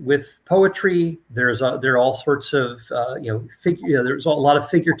with poetry, there are all sorts of there's a lot of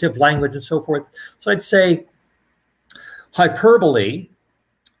figurative language and so forth. So I'd say hyperbole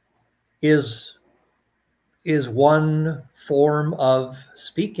is one form of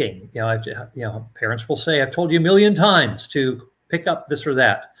speaking. Parents will say, "I've told you a million times to pick up this or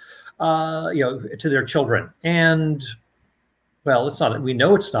that," to their children. And well, it's not. We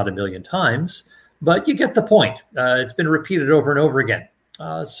know it's not a million times. But you get the point. It's been repeated over and over again.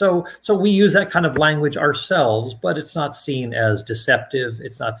 So we use that kind of language ourselves, but it's not seen as deceptive.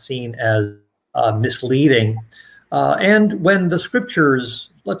 It's not seen as misleading. And when the scriptures,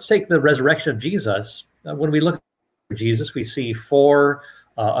 let's take the resurrection of Jesus. When we look at Jesus, we see 4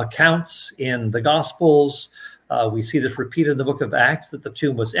 accounts in the Gospels. We see this repeated in the book of Acts, that the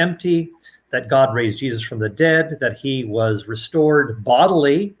tomb was empty, that God raised Jesus from the dead, that he was restored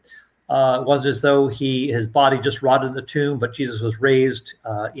bodily. It wasn't as though his body just rotted in the tomb, but Jesus was raised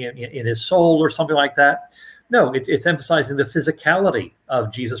in his soul or something like that. No, it's emphasizing the physicality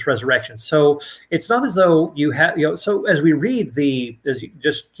of Jesus' resurrection. So it's not as though you have, so as we read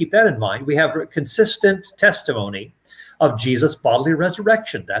just keep that in mind, we have a consistent testimony of Jesus' bodily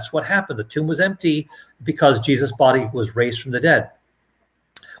resurrection. That's what happened. The tomb was empty because Jesus' body was raised from the dead.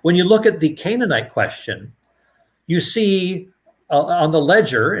 When you look at the Canaanite question, you see on the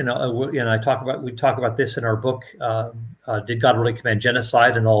ledger, and we talk about this in our book, Did God Really Command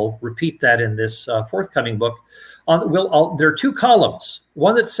Genocide? And I'll repeat that in this forthcoming book. There are 2 columns.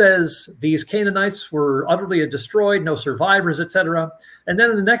 One that says these Canaanites were utterly destroyed, no survivors, etc. And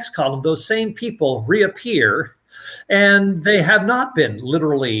then in the next column, those same people reappear, and they have not been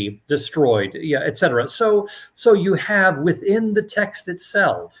literally destroyed, etc. So you have within the text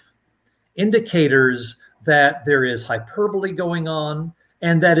itself indicators that there is hyperbole going on,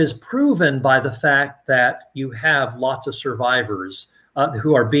 and that is proven by the fact that you have lots of survivors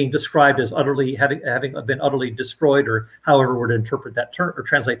who are being described as utterly having been utterly destroyed, or however we're to interpret that term or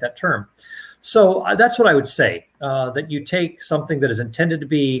translate that term. So that's what I would say, that you take something that is intended to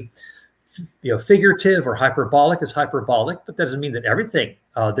be figurative or hyperbolic as hyperbolic, but that doesn't mean that everything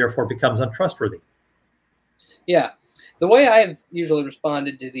therefore becomes untrustworthy. Yeah. The way I've usually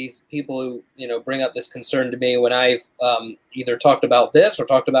responded to these people who, bring up this concern to me when I've either talked about this or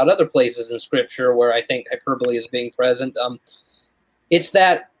talked about other places in Scripture where I think hyperbole is being present, it's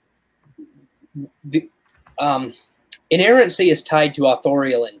that the inerrancy is tied to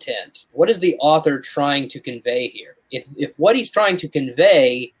authorial intent. What is the author trying to convey here? If what he's trying to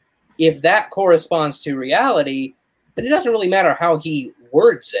convey, if that corresponds to reality, then it doesn't really matter how he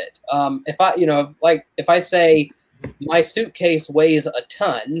words it. If I say, my suitcase weighs a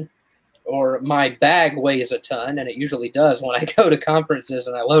ton, or my bag weighs a ton, and it usually does when I go to conferences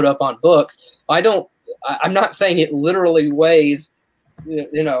and I load up on books. I'm not saying it literally weighs,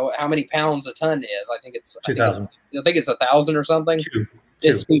 how many pounds a ton is. I think it's 2,000. I think it's 1,000 or something.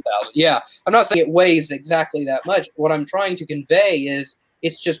 It's 2,000. Yeah, I'm not saying it weighs exactly that much. What I'm trying to convey is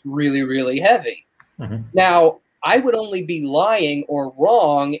it's just really, really heavy. Mm-hmm. Now, I would only be lying or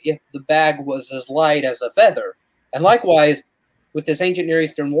wrong if the bag was as light as a feather. And likewise, with this ancient Near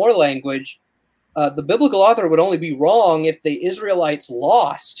Eastern war language, the biblical author would only be wrong if the Israelites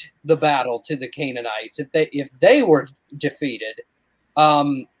lost the battle to the Canaanites, if they were defeated.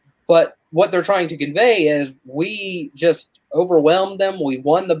 But what they're trying to convey is we just overwhelmed them, we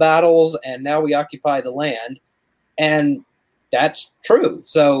won the battles, and now we occupy the land. And that's true.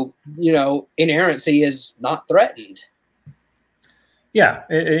 So, inerrancy is not threatened. Yeah,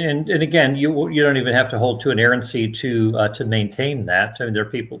 and again, you don't even have to hold to inerrancy to maintain that. I mean, there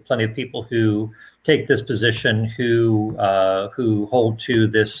are plenty of people who take this position who hold to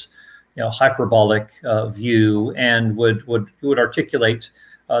this hyperbolic view and would articulate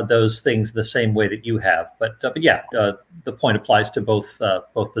those things the same way that you have. But yeah, the point applies to both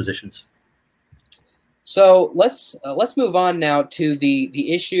positions. So let's move on now to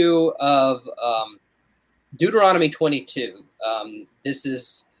the issue of Deuteronomy 22. This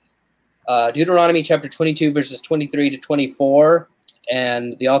is Deuteronomy chapter 22, verses 23 to 24.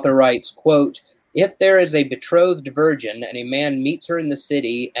 And the author writes, quote, "If there is a betrothed virgin and a man meets her in the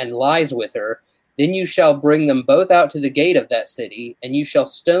city and lies with her, then you shall bring them both out to the gate of that city, and you shall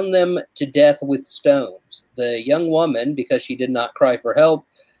stone them to death with stones. The young woman, because she did not cry for help,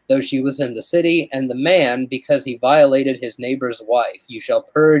 though she was in the city, and the man, because he violated his neighbor's wife. You shall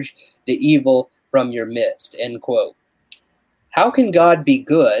purge the evil from your midst." End quote. How can God be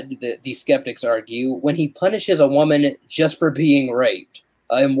good, these skeptics argue, when he punishes a woman just for being raped?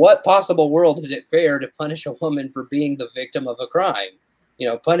 In what possible world is it fair to punish a woman for being the victim of a crime?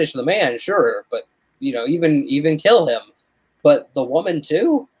 Punish the man, sure, but even kill him. But the woman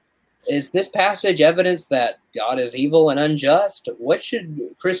too? Is this passage evidence that God is evil and unjust? What should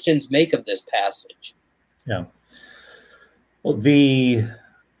Christians make of this passage? Yeah. Well,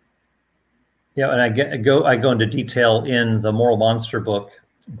 and I go into detail in the Moral Monster book,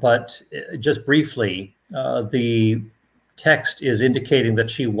 but just briefly, the text is indicating that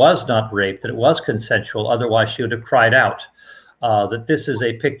she was not raped, that it was consensual. Otherwise, she would have cried out. That this is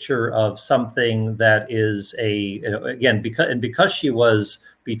a picture of something that is because she was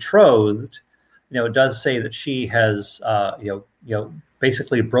betrothed, it does say that she has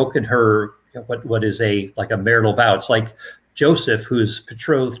basically broken her what is a marital vow. It's like Joseph, who's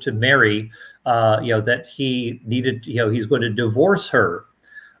betrothed to Mary, that he needed, he's going to divorce her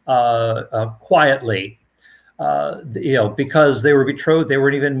quietly, because they were betrothed, they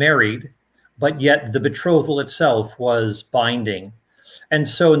weren't even married, but yet the betrothal itself was binding. And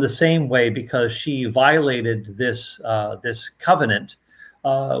so in the same way, because she violated this covenant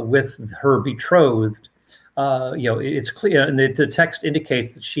with her betrothed, it's clear, and the text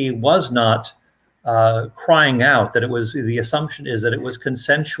indicates that she was not crying out, that it was, the assumption is that it was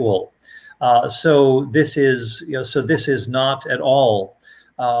consensual. So this is not at all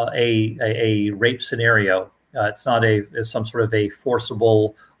a rape scenario. It's not some sort of a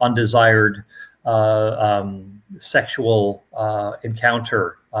forcible, undesired sexual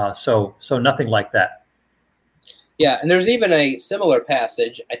encounter. So nothing like that. Yeah, and there's even a similar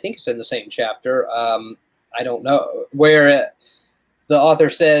passage, I think it's in the same chapter, I don't know, where the author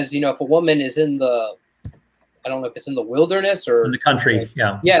says, if a woman is in the, I don't know if it's in the wilderness or in the country,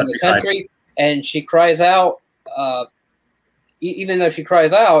 in the country, and she cries out, even though she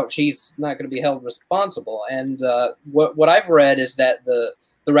cries out, she's not going to be held responsible. And what I've read is that the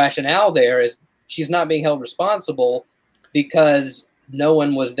rationale there is she's not being held responsible because no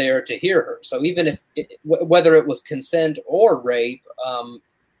one was there to hear her. So even if whether it was consent or rape,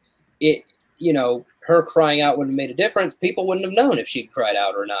 her crying out wouldn't have made a difference. People wouldn't have known if she'd cried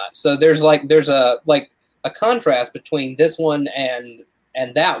out or not. So there's a contrast between this one and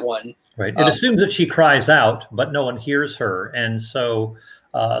that one. Right. It assumes that she cries out, but no one hears her, and so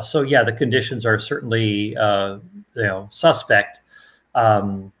yeah, the conditions are certainly suspect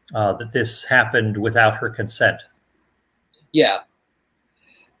that this happened without her consent. Yeah.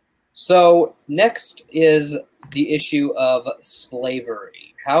 So next is the issue of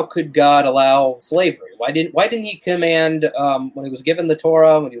slavery. How could God allow slavery? Why didn't he command, when he was given the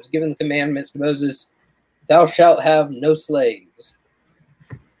Torah, when he was given the commandments to Moses, "Thou shalt have no slaves"?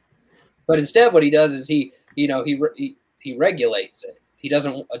 But instead, what he does is he regulates it. He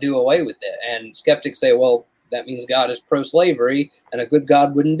doesn't do away with it. And skeptics say, well, that means God is pro-slavery, and a good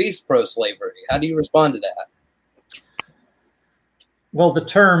God wouldn't be pro-slavery. How do you respond to that? Well, the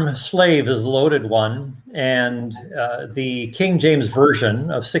term slave is a loaded one, and the King James Version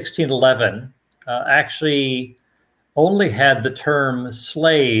of 1611 actually only had the term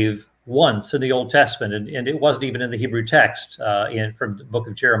slave once in the Old Testament, and it wasn't even in the Hebrew text from the book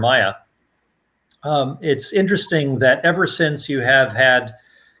of Jeremiah. It's interesting that ever since you have had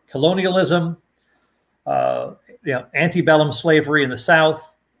colonialism, antebellum slavery in the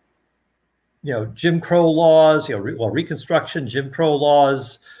South, Jim Crow laws, Reconstruction, Jim Crow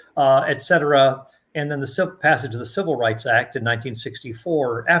laws, etc. And then the passage of the Civil Rights Act in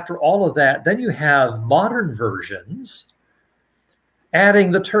 1964. After all of that, then you have modern versions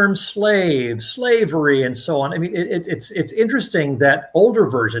adding the term slave, slavery, and so on. I mean, it's interesting that older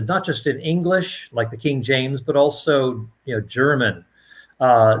version, not just in English, like the King James, but also German,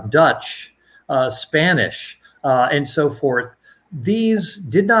 Dutch, Spanish, and so forth. These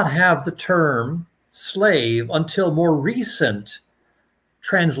did not have the term slave until more recent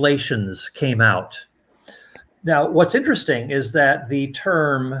translations came out. Now, what's interesting is that the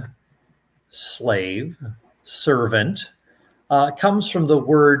term slave, servant, comes from the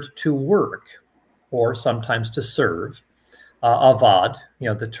word to work, or sometimes to serve. Avad,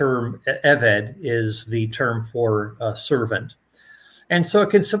 the term eved is the term for servant. And so it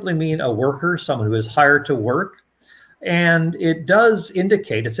can simply mean a worker, someone who is hired to work. And it does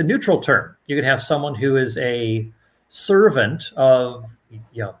indicate, it's a neutral term. You can have someone who is a servant of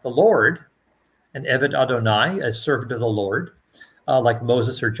the Lord, an Eved Adonai, a servant of the Lord, like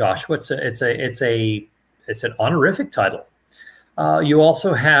Moses or Joshua. It's an honorific title. You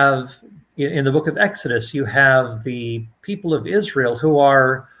also have, in the book of Exodus, you have the people of Israel who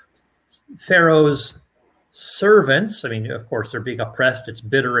are Pharaoh's servants. I mean, of course, they're being oppressed. It's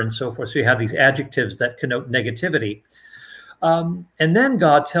bitter and so forth. So you have these adjectives that connote negativity. And then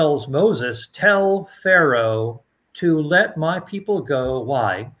God tells Moses, tell Pharaoh to let my people go.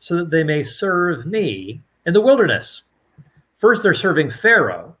 Why? So that they may serve me in the wilderness. First, they're serving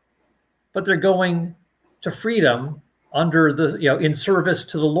Pharaoh, but they're going to freedom under the, in service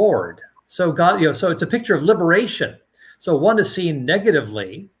to the Lord. So God, so it's a picture of liberation. So one is seen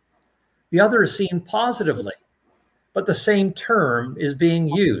negatively, the other is seen positively, but the same term is being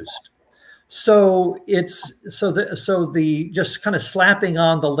used. So it's the just kind of slapping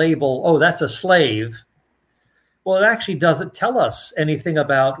on the label, oh, that's a slave. Well, it actually doesn't tell us anything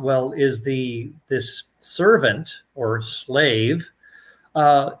about, well, is this servant or slave,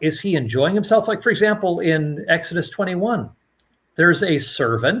 is he enjoying himself? Like, for example, in Exodus 21, there's a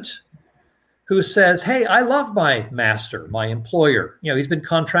servant who says, hey, I love my master, my employer. He's been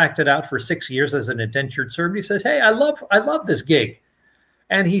contracted out for 6 years as an indentured servant. He says, hey, I love this gig.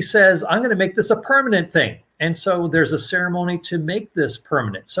 And he says, I'm going to make this a permanent thing. And so there's a ceremony to make this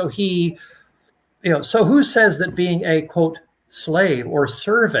permanent. So so who says that being a, quote, slave or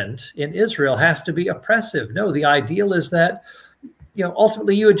servant in Israel has to be oppressive? No, the ideal is that,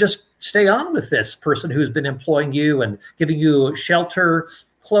 ultimately you would just stay on with this person who's been employing you and giving you shelter,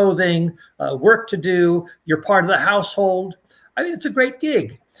 clothing, work to do. You're part of the household. I mean, it's a great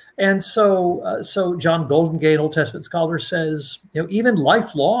gig. And so John Goldengate, Old Testament scholar, says, even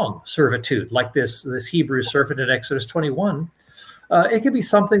lifelong servitude, like this Hebrew servant in Exodus 21, it could be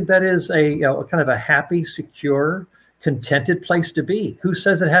something that is a kind of a happy, secure, contented place to be. Who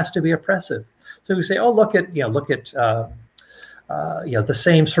says it has to be oppressive? So we say, oh, look at the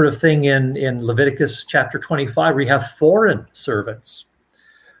same sort of thing in Leviticus chapter 25, where you have foreign servants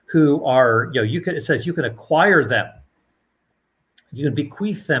who are, it says you can acquire them. You can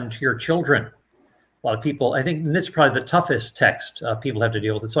bequeath them to your children. A lot of people, I think this is probably the toughest text people have to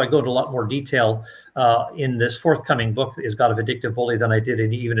deal with. So I go into a lot more detail in this forthcoming book, Is God a Vindictive Bully, than I did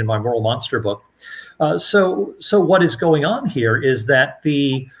even in my Moral Monster book. So what is going on here is that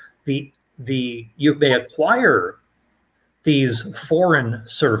you may acquire these foreign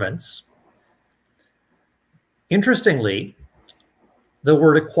servants. Interestingly, the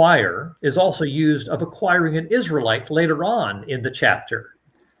word acquire is also used of acquiring an Israelite later on in the chapter.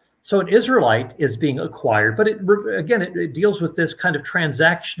 So an Israelite is being acquired, but it deals with this kind of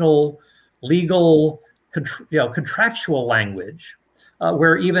transactional, legal, contractual language,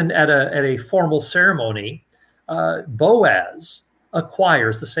 where even at a formal ceremony, Boaz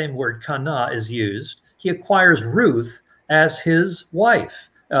acquires, the same word kana is used. He acquires Ruth as his wife,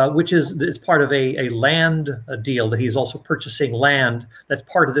 which is part of a land deal, that he's also purchasing land that's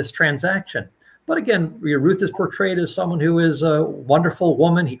part of this transaction. But again, Ruth is portrayed as someone who is a wonderful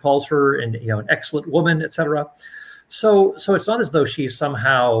woman. He calls her an excellent woman, etc. So it's not as though she's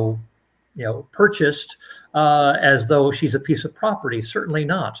somehow purchased as though she's a piece of property. Certainly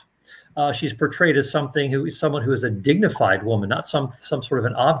not. She's portrayed as someone who is a dignified woman, not some sort of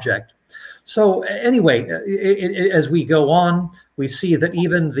an object. So anyway, as we go on, we see that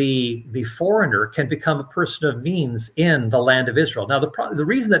even the foreigner can become a person of means in the land of Israel. Now, the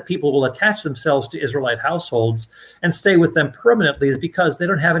reason that people will attach themselves to Israelite households and stay with them permanently is because they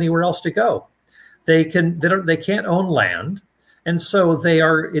don't have anywhere else to go. They can't own land, and so they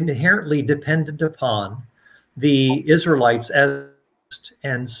are inherently dependent upon the Israelites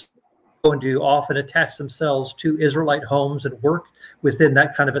and going to often attach themselves to Israelite homes and work within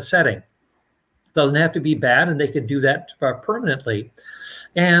that kind of a setting. Doesn't have to be bad, and they could do that permanently.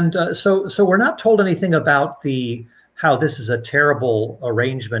 And so we're not told anything about how this is a terrible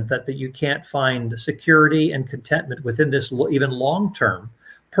arrangement, that you can't find security and contentment within this even long-term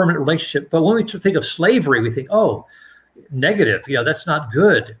permanent relationship. But when we think of slavery, we think, oh, negative, that's not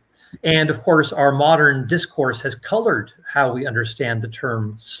good. And of course, our modern discourse has colored how we understand the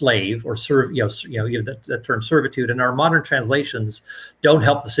term slave or serve, the term servitude, and our modern translations don't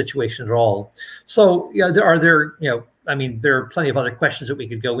help the situation at all. So, there are plenty of other questions that we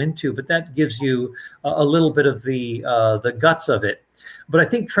could go into, but that gives you a little bit of the guts of it. But I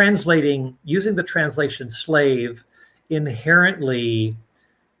think using the translation slave inherently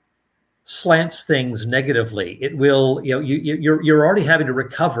slants things negatively. It will, you're already having to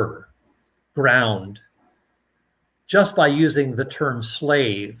recover ground just by using the term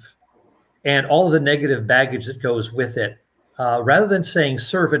slave and all of the negative baggage that goes with it. Rather than saying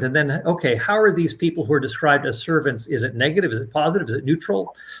servant and then, okay, how are these people who are described as servants? Is it negative? Is it positive? Is it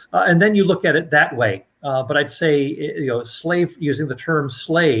neutral? And then you look at it that way. But I'd say, slave, using the term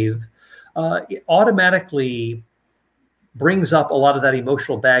slave, it automatically brings up a lot of that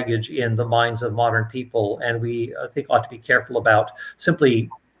emotional baggage in the minds of modern people. And we, I think, ought to be careful about simply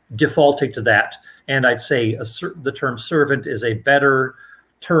defaulting to that. And I'd say the term servant is a better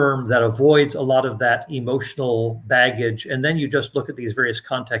term that avoids a lot of that emotional baggage. And then you just look at these various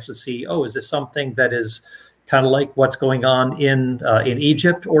contexts to see, oh, is this something that is kind of like what's going on in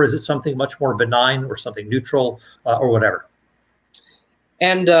Egypt, or is it something much more benign or something neutral or whatever?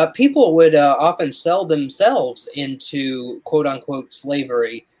 And people would often sell themselves into quote unquote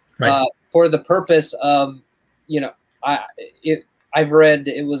slavery, right, for the purpose of, I've read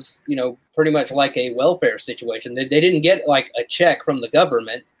it was, pretty much like a welfare situation. They didn't get like a check from the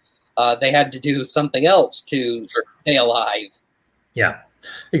government. They had to do something else to stay alive. Yeah,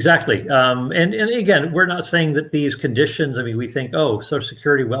 exactly. And again, we're not saying that these conditions, we think, oh, Social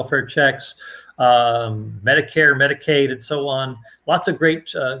Security, welfare checks, Medicare, Medicaid, and so on. Lots of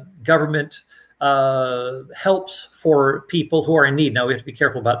great government helps for people who are in need. Now, we have to be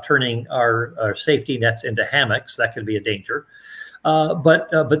careful about turning our safety nets into hammocks. That could be a danger.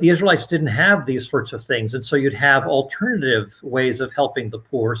 But the Israelites didn't have these sorts of things. And so you'd have alternative ways of helping the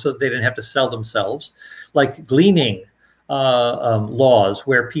poor so that they didn't have to sell themselves, like gleaning laws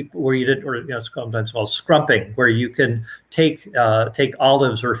where you did, or sometimes called scrumping, where you can take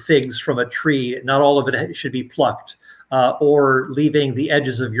olives or figs from a tree. Not all of it should be plucked, or leaving the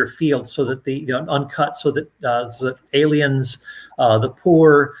edges of your field so that uncut, so that aliens, the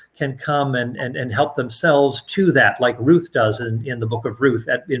poor, can come and help themselves to that, like Ruth does in the book of Ruth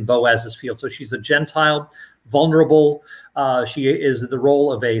in Boaz's field. So she's a Gentile, vulnerable. She is the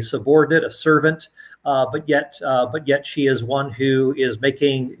role of a subordinate, a servant, but yet she is one who is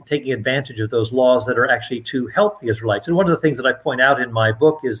taking advantage of those laws that are actually to help the Israelites. And one of the things that I point out in my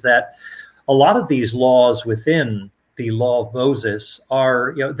book is that a lot of these laws within the law of Moses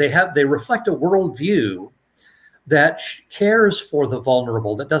are, they reflect a worldview that cares for the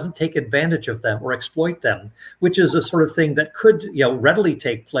vulnerable, that doesn't take advantage of them or exploit them, which is a sort of thing that could, readily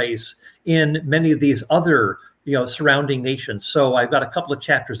take place in many of these other, surrounding nations. So I've got a couple of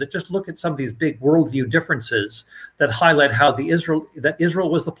chapters that just look at some of these big worldview differences that highlight how that Israel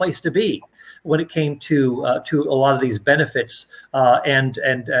was the place to be when it came to a lot of these benefits and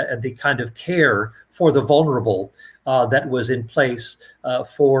the kind of care for the vulnerable that was in place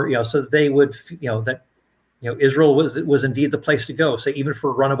for, so that they would, Israel was indeed the place to go, say, even for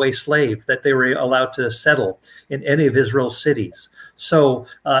a runaway slave, that they were allowed to settle in any of Israel's cities. So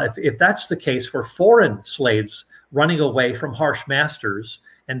if that's the case for foreign slaves running away from harsh masters,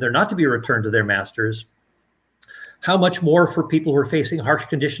 and they're not to be returned to their masters, how much more for people who are facing harsh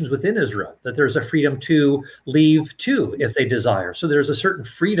conditions within Israel, that there's a freedom to leave too, if they desire. So there's a certain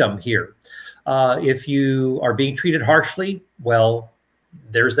freedom here. If you are being treated harshly, well,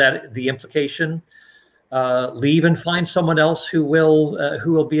 there's the implication. Leave and find someone else who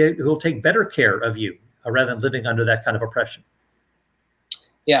will take better care of you rather than living under that kind of oppression.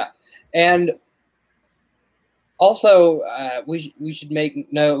 Yeah, and also we should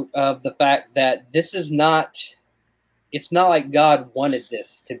make note of the fact that this is not. It's not like God wanted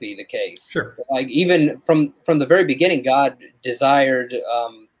this to be the case. Sure. Like even from the very beginning, God desired.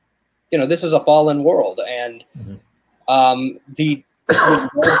 This is a fallen world, and the Old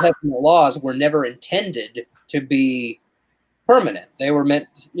Testament laws were never intended to be permanent. They were meant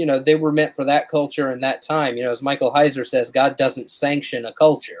for that culture and that time. As Michael Heiser says, God doesn't sanction a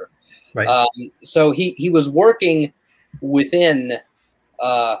culture. Right. So he was working within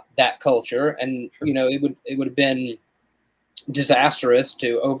that culture, and it would have been disastrous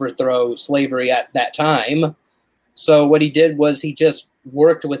to overthrow slavery at that time. So what he did was he just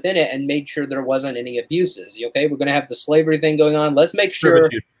worked within it and made sure there wasn't any abuses. Okay, we're going to have the slavery thing going on. Let's make sure,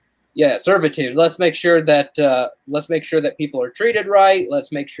 servitude. Let's make sure that people are treated right.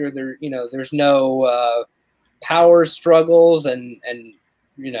 Let's make sure there's no power struggles and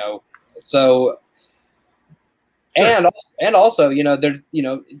so. Sure. And also, there's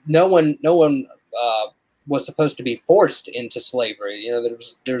no one was supposed to be forced into slavery.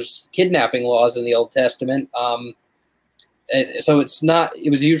 There's kidnapping laws in the Old Testament. So it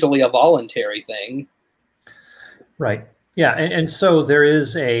was usually a voluntary thing. Right. Yeah. And so there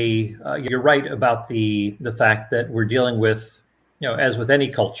is you're right about the fact that we're dealing with, as with any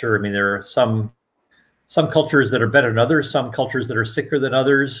culture, I mean, there are some cultures that are better than others, some cultures that are sicker than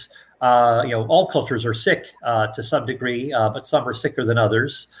others. All cultures are sick to some degree, but some are sicker than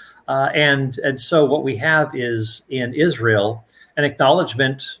others. And so what we have is in Israel an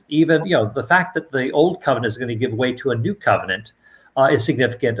acknowledgement, even the fact that the old covenant is going to give way to a new covenant is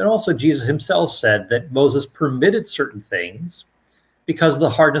significant. And also Jesus himself said that Moses permitted certain things because of the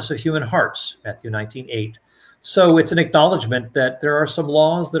hardness of human hearts, Matthew 19:8. So it's an acknowledgement that there are some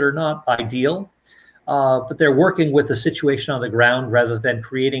laws that are not ideal, but they're working with the situation on the ground rather than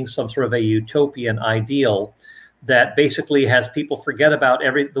creating some sort of a utopian ideal that basically has people forget about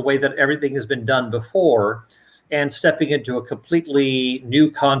the way that everything has been done before and stepping into a completely new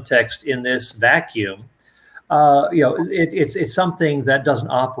context in this vacuum. It's something that doesn't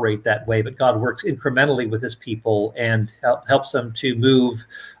operate that way, but God works incrementally with his people and helps them to move.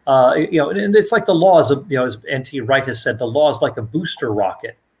 And it's like the laws of, as N.T. Wright has said, the law is like a booster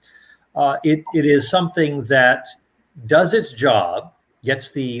rocket. It is something that does its job,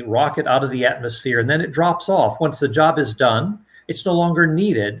 gets the rocket out of the atmosphere, and then it drops off. Once the job is done, it's no longer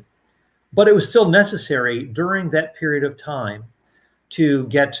needed, but it was still necessary during that period of time to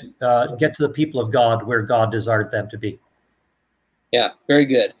get to the people of God where God desired them to be. Yeah, very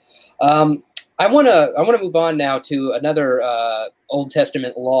good. I want to move on now to another Old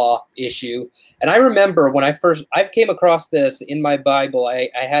Testament law issue. And I remember when I came across this in my Bible. I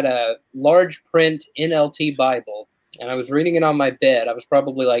had a large print NLT Bible, and I was reading it on my bed. I was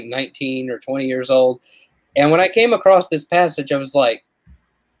probably like 19 or 20 years old. And when I came across this passage, I was like,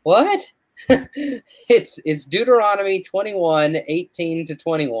 what? It's Deuteronomy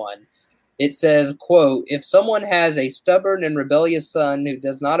 21:18-21. It says, quote, "If someone has a stubborn and rebellious son who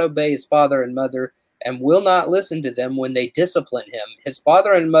does not obey his father and mother and will not listen to them when they discipline him, his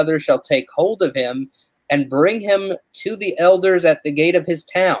father and mother shall take hold of him and bring him to the elders at the gate of his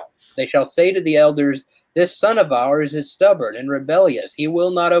town. They shall say to the elders, 'This son of ours is stubborn and rebellious. He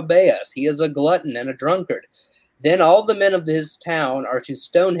will not obey us. He is a glutton and a drunkard.' Then all the men of his town are to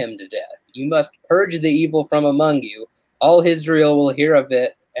stone him to death. You must purge the evil from among you. All Israel will hear of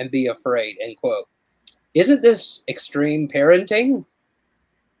it and be afraid," end quote. Isn't this extreme parenting?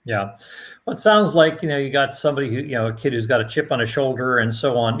 Yeah. Well, it sounds like, you got somebody who, a kid who's got a chip on his shoulder and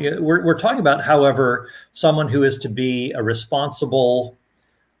so on. We're talking about, however, someone who is to be a responsible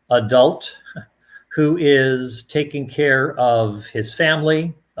adult who is taking care of his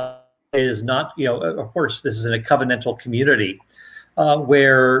family, is not, of course, this is in a covenantal community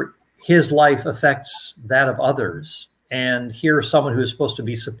where his life affects that of others. And here's someone who is supposed to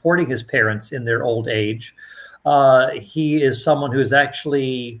be supporting his parents in their old age. He is someone who is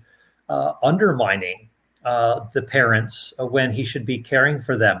actually undermining the parents when he should be caring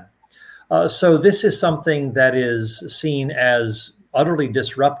for them. So this is something that is seen as utterly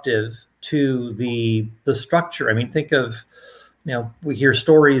disruptive to the structure. I mean, think of, we hear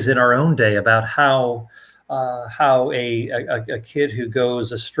stories in our own day about how a kid who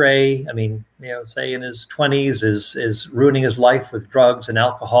goes astray, I mean, say in his 20s is ruining his life with drugs and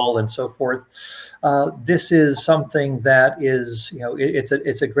alcohol and so forth. This is something that is,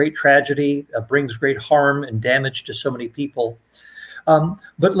 it's a great tragedy, brings great harm and damage to so many people.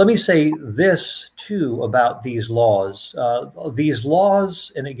 But let me say this too about these laws.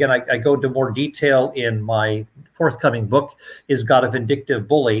 And again, I go into more detail in my forthcoming book, Is God a Vindictive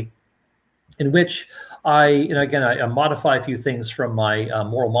Bully?, in which I modify a few things from my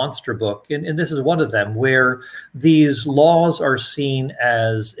Moral Monster book. And this is one of them, where these laws are seen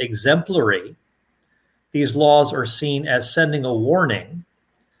as exemplary. These laws are seen as sending a warning.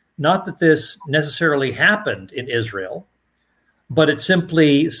 Not that this necessarily happened in Israel, but it's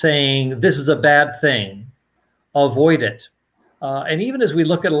simply saying this is a bad thing, avoid it. And even as we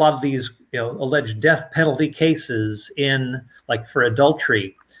look at a lot of these, alleged death penalty cases for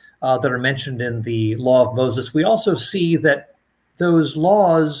adultery that are mentioned in the Law of Moses, we also see that those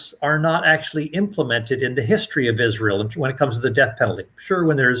laws are not actually implemented in the history of Israel when it comes to the death penalty. Sure,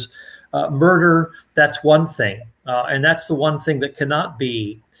 when there's murder, that's one thing. And that's the one thing that cannot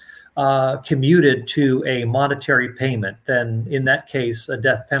be commuted to a monetary payment. Then in that case, a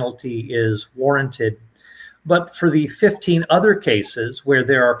death penalty is warranted. But for the 15 other cases where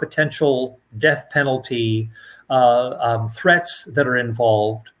there are potential death penalty threats that are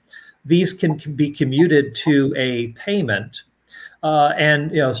involved, these can be commuted to a payment,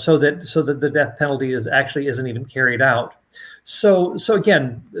 and so that the death penalty isn't even carried out. So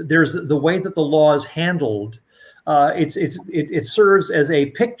again, there's the way that the law is handled. It serves as a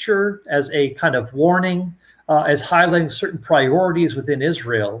picture, as a kind of warning, as highlighting certain priorities within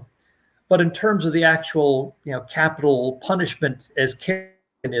Israel. But in terms of the actual, capital punishment as carried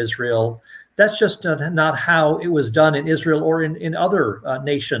in Israel, that's just not how it was done in Israel or in other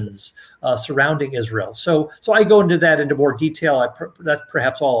nations surrounding Israel. So I go into more detail. That's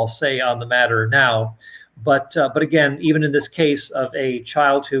perhaps all I'll say on the matter now. But again, even in this case of a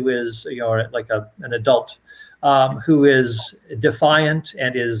child who is, like an adult who is defiant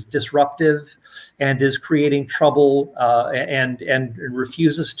and is disruptive and is creating trouble and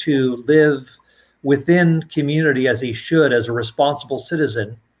refuses to live within community as he should, as a responsible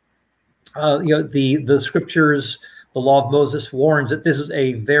citizen, the scriptures, the law of Moses warns that this is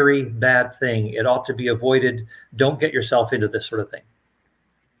a very bad thing. It ought to be avoided. Don't get yourself into this sort of thing.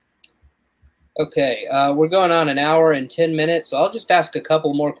 Okay, we're going on an hour and 10 minutes, so I'll just ask a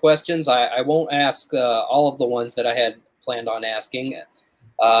couple more questions. I won't ask all of the ones that I had planned on asking.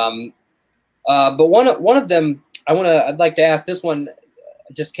 But one of them I'd like to ask. This one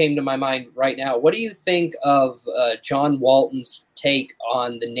just came to my mind right now. What do you think of John Walton's take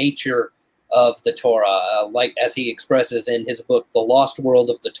on the nature of the Torah, like as he expresses in his book, The Lost World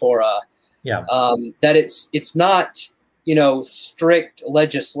of the Torah? Yeah. That it's not, strict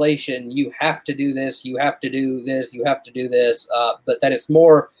legislation. You have to do this, you have to do this, you have to do this, but that it's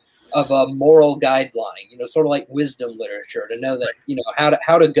more of a moral guideline, sort of like wisdom literature, to know that,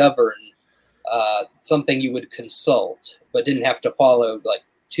 how to govern something you would consult, but didn't have to follow like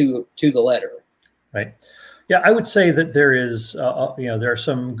to the letter. Right. Yeah, I would say that there is, there are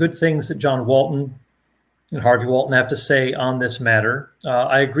some good things that John Walton and Harvey Walton have to say on this matter.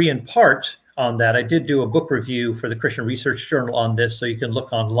 I agree in part on that. I did do a book review for the Christian Research Journal on this, so you can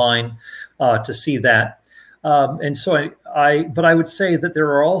look online to see that. And so but I would say that there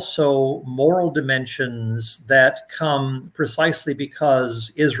are also moral dimensions that come precisely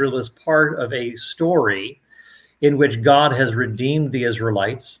because Israel is part of a story in which God has redeemed the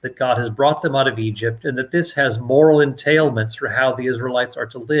Israelites, that God has brought them out of Egypt, and that this has moral entailments for how the Israelites are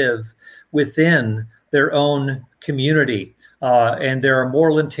to live within their own community. And there are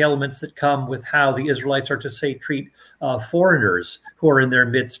moral entailments that come with how the Israelites are to, say, treat foreigners who are in their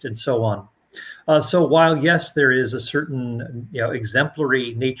midst and so on. So while, yes, there is a certain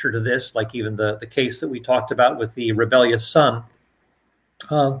exemplary nature to this, like even the case that we talked about with the rebellious son,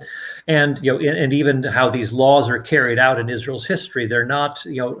 and even how these laws are carried out in Israel's history, they're not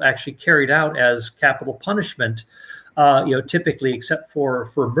actually carried out as capital punishment, typically, except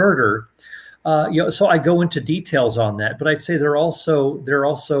for murder. So I go into details on that, but I'd say there are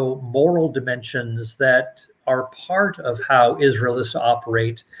also moral dimensions that are part of how Israel is to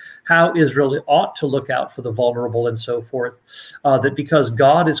operate, how Israel ought to look out for the vulnerable and so forth, that because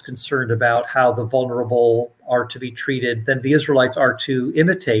God is concerned about how the vulnerable are to be treated, then the Israelites are to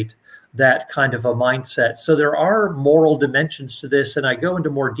imitate that kind of a mindset. So there are moral dimensions to this, and I go into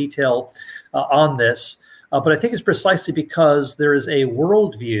more detail on this, but I think it's precisely because there is a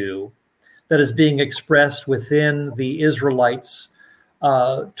worldview that is being expressed within the Israelites'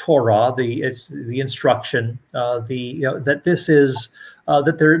 Torah, the instruction, that this is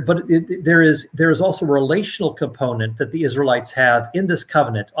that there, but there is also a relational component that the Israelites have in this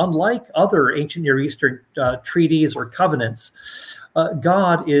covenant. Unlike other ancient Near Eastern treaties or covenants,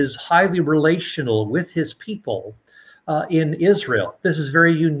 God is highly relational with His people in Israel. This is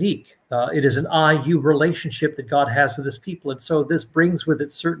very unique. It is an I-you relationship that God has with His people. And so this brings with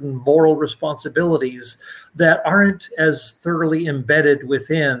it certain moral responsibilities that aren't as thoroughly embedded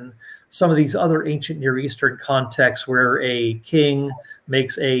within some of these other ancient Near Eastern contexts where a king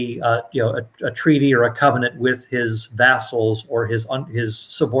makes a treaty or a covenant with his vassals or his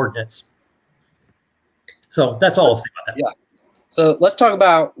subordinates. So that's all I'll say about that. Yeah. So let's talk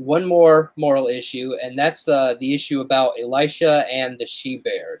about one more moral issue, and that's the issue about Elisha and the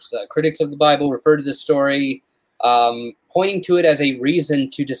she-bears. Critics of the Bible refer to this story, pointing to it as a reason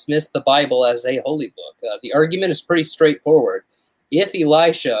to dismiss the Bible as a holy book. The argument is pretty straightforward. If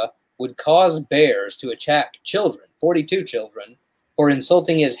Elisha would cause bears to attack children, 42 children, for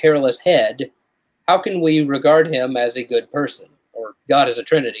insulting his hairless head, how can we regard him as a good person? Or God as a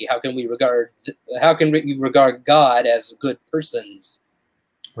Trinity? How can we regard God as good persons?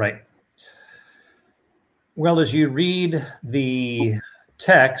 Right. Well, as you read the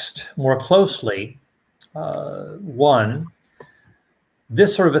text more closely,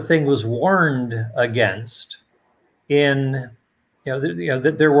 this sort of a thing was warned against in,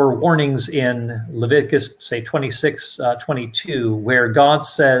 there were warnings in Leviticus, say 26:22, where God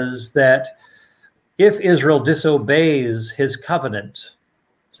says that if Israel disobeys his covenant,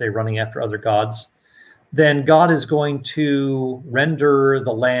 say running after other gods, then God is going to render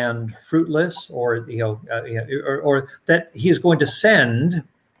the land fruitless, or that he is going to send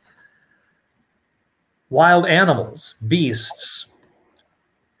wild animals, beasts,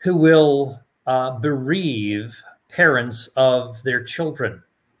 who will bereave parents of their children,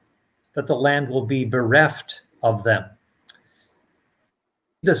 that the land will be bereft of them.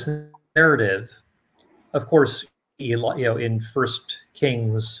 This narrative, of course, in 1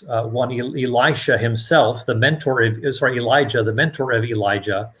 Kings 1, Elisha himself, Elijah, the mentor of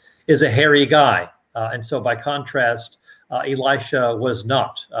Elijah, is a hairy guy. And so by contrast, Elisha was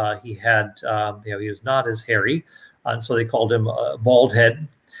not. He was not as hairy, and so they called him bald head.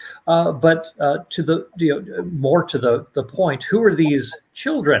 But to the more to the point, who are these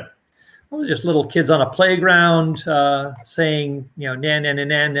children? Well, just little kids on a playground saying, nah, nah, nah,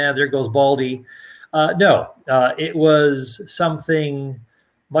 nah, nah, there goes Baldy. No, it was something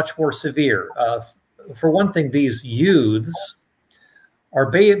much more severe. For one thing, these youths are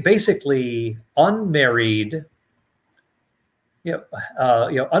basically unmarried,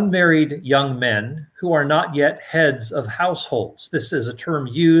 unmarried young men who are not yet heads of households. This is a term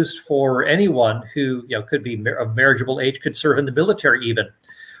used for anyone who could be of marriageable age, could serve in the military even,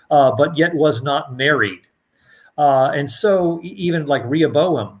 but yet was not married. And so even like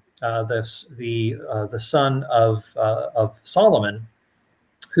Rehoboam, the son of Solomon,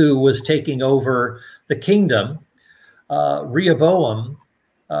 who was taking over the kingdom, Rehoboam,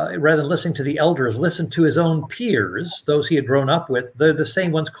 rather than listening to the elders, listened to his own peers, those he had grown up with. They're the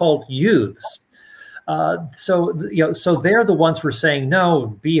same ones called youths. So they're the ones who are saying,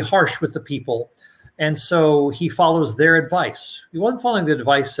 no, be harsh with the people. And so he follows their advice. He wasn't following the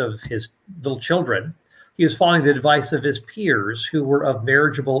advice of his little children. He was following the advice of his peers who were of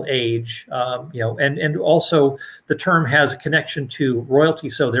marriageable age, and also the term has a connection to royalty.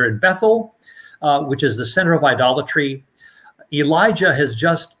 So they're in Bethel, which is the center of idolatry. Elijah has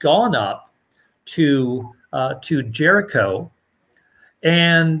just gone up to Jericho,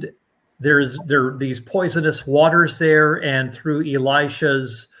 and there are these poisonous waters there, and through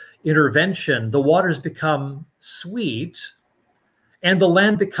Elisha's intervention, the waters become sweet, and the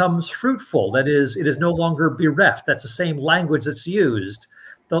land becomes fruitful. That is, it is no longer bereft. That's the same language that's used.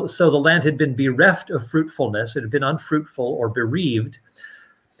 So the land had been bereft of fruitfulness. It had been unfruitful or bereaved.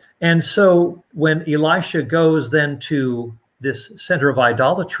 And so when Elisha goes then to this center of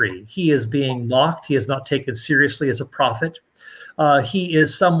idolatry, he is being mocked. He is not taken seriously as a prophet. He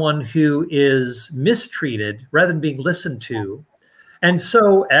is someone who is mistreated rather than being listened to. And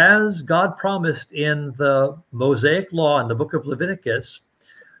so, as God promised in the Mosaic law in the book of Leviticus,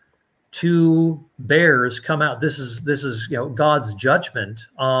 2 bears come out. This is God's judgment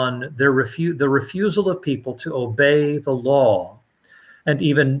on the refusal of people to obey the law, and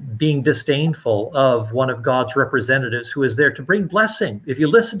even being disdainful of one of God's representatives who is there to bring blessing. If you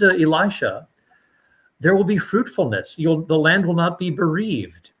listen to Elisha, there will be fruitfulness. The land will not be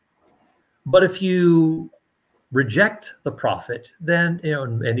bereaved. But if you reject the prophet, then,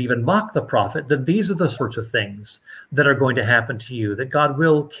 and even mock the prophet, then these are the sorts of things that are going to happen to you, that God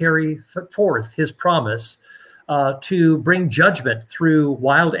will carry forth his promise to bring judgment through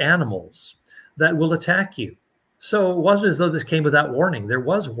wild animals that will attack you. So it wasn't as though this came without warning. There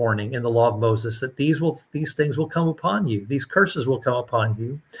was warning in the law of Moses that these things will come upon you. These curses will come upon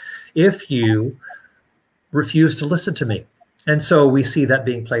you if you refuse to listen to me. And so we see that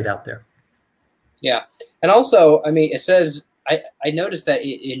being played out there. Yeah. And also, it says, I noticed that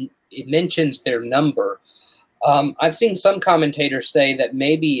it mentions their number. I've seen some commentators say that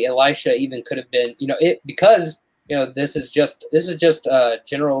maybe Elisha even could have been, because this is just a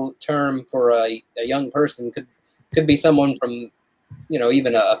general term for a young person. Could be someone from,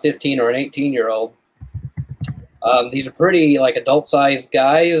 even a 15 or an 18-year-old. These are pretty adult-sized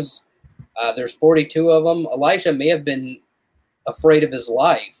guys. There's 42 of them. Elisha may have been afraid of his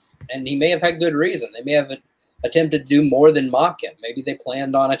life, and he may have had good reason. They may have attempted to do more than mock him. Maybe they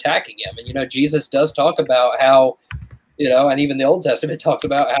planned on attacking him. And Jesus does talk about how And even the Old Testament talks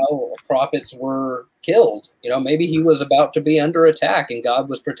about how prophets were killed. Maybe he was about to be under attack and God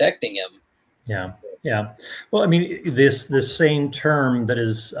was protecting him. Yeah. Yeah. Well, I mean, this same term that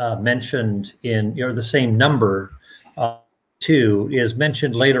is mentioned in, the same number, 2, is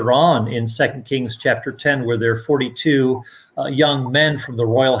mentioned later on in 2 Kings chapter 10, where there are 42 young men from the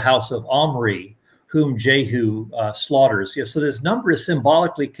royal house of Omri, whom Jehu slaughters. So this number is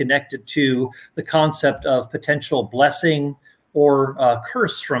symbolically connected to the concept of potential blessing or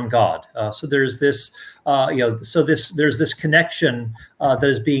curse from God. So there's this, there's this connection that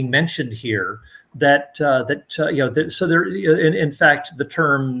is being mentioned here. So there, in fact, the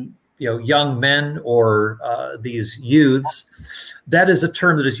term, young men or these youths, that is a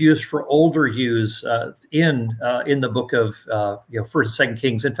term that is used for older youths in the book of First and 2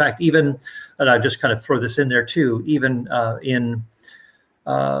 Kings. In fact, even, and I just kind of throw this in there too, even in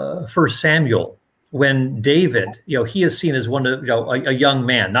First Samuel, when David, he is seen as one of, a young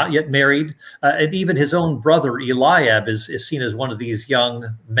man, not yet married, and even his own brother Eliab is seen as one of these young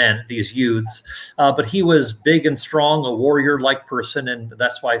men, these youths. But he was big and strong, a warrior-like person, and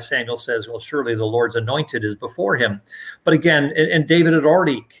that's why Samuel says, "Well, surely the Lord's anointed is before him." But again, and David had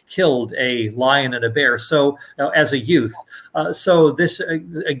already killed a lion and a bear, so as a youth. So this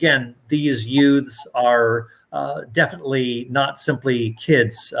again, these youths are definitely not simply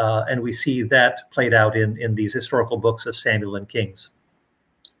kids, and we see that played out in these historical books of Samuel and Kings.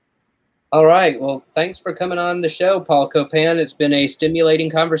 All right. Well, thanks for coming on the show, Paul Copan. It's been a stimulating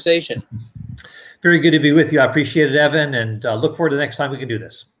conversation. Very good to be with you. I appreciate it, Evan, and look forward to the next time we can do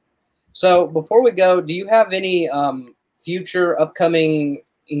this. So before we go, do you have any future upcoming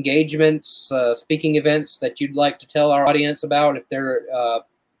engagements, speaking events that you'd like to tell our audience about if they're,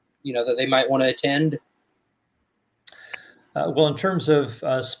 that they might want to attend? Well, in terms of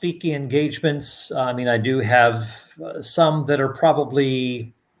speaking engagements, I do have some that are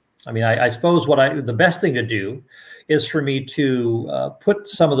probably, I suppose the best thing to do is for me to put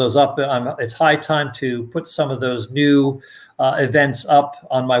some of those up. It's high time to put some of those new events up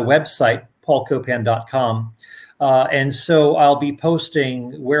on my website, paulcopan.com. And so I'll be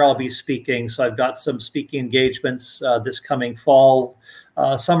posting where I'll be speaking. So I've got some speaking engagements this coming fall.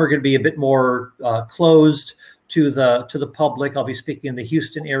 Some are going to be a bit more closed to the public. I'll be speaking in the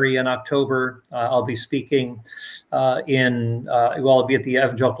Houston area in October. I'll be speaking I'll be at the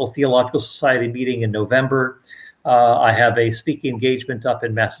Evangelical Theological Society meeting in November. I have a speaking engagement up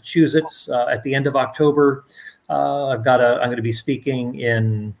in Massachusetts at the end of October. I'm going to be speaking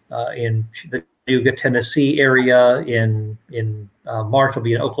in the Chattanooga, Tennessee area in March. I'll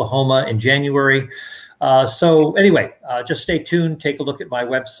be in Oklahoma in January. So anyway, just stay tuned, take a look at my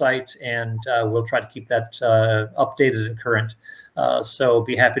website, and we'll try to keep that updated and current. So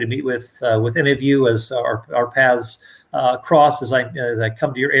be happy to meet with any of you as our paths cross as I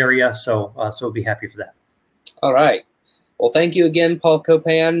come to your area. So we'll be happy for that. All right. Well, thank you again, Paul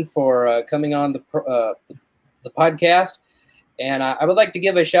Copan, for coming on the podcast. And I would like to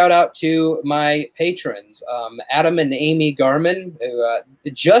give a shout out to my patrons, Adam and Amy Garman, who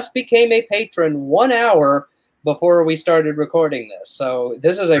just became a patron 1 hour before we started recording this. So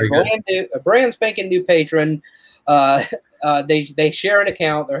this is a brand spanking new patron. They share an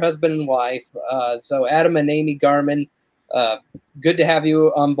account, their husband and wife. So Adam and Amy Garman, good to have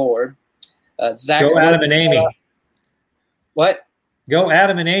you on board. Zach, go Adam and Amy. What? Go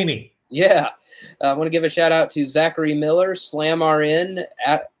Adam and Amy. Yeah. I want to give a shout out to Zachary Miller, Slam RN,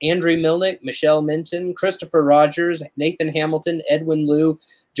 Andrew Milnick, Michelle Minton, Christopher Rogers, Nathan Hamilton, Edwin Liu,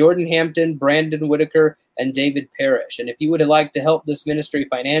 Jordan Hampton, Brandon Whitaker, and David Parrish. And if you would like to help this ministry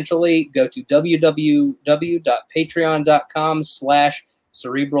financially, go to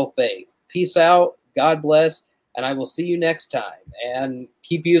www.patreon.com/cerebralfaith. Peace out. God bless. And I will see you next time. And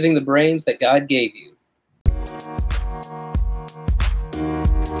keep using the brains that God gave you.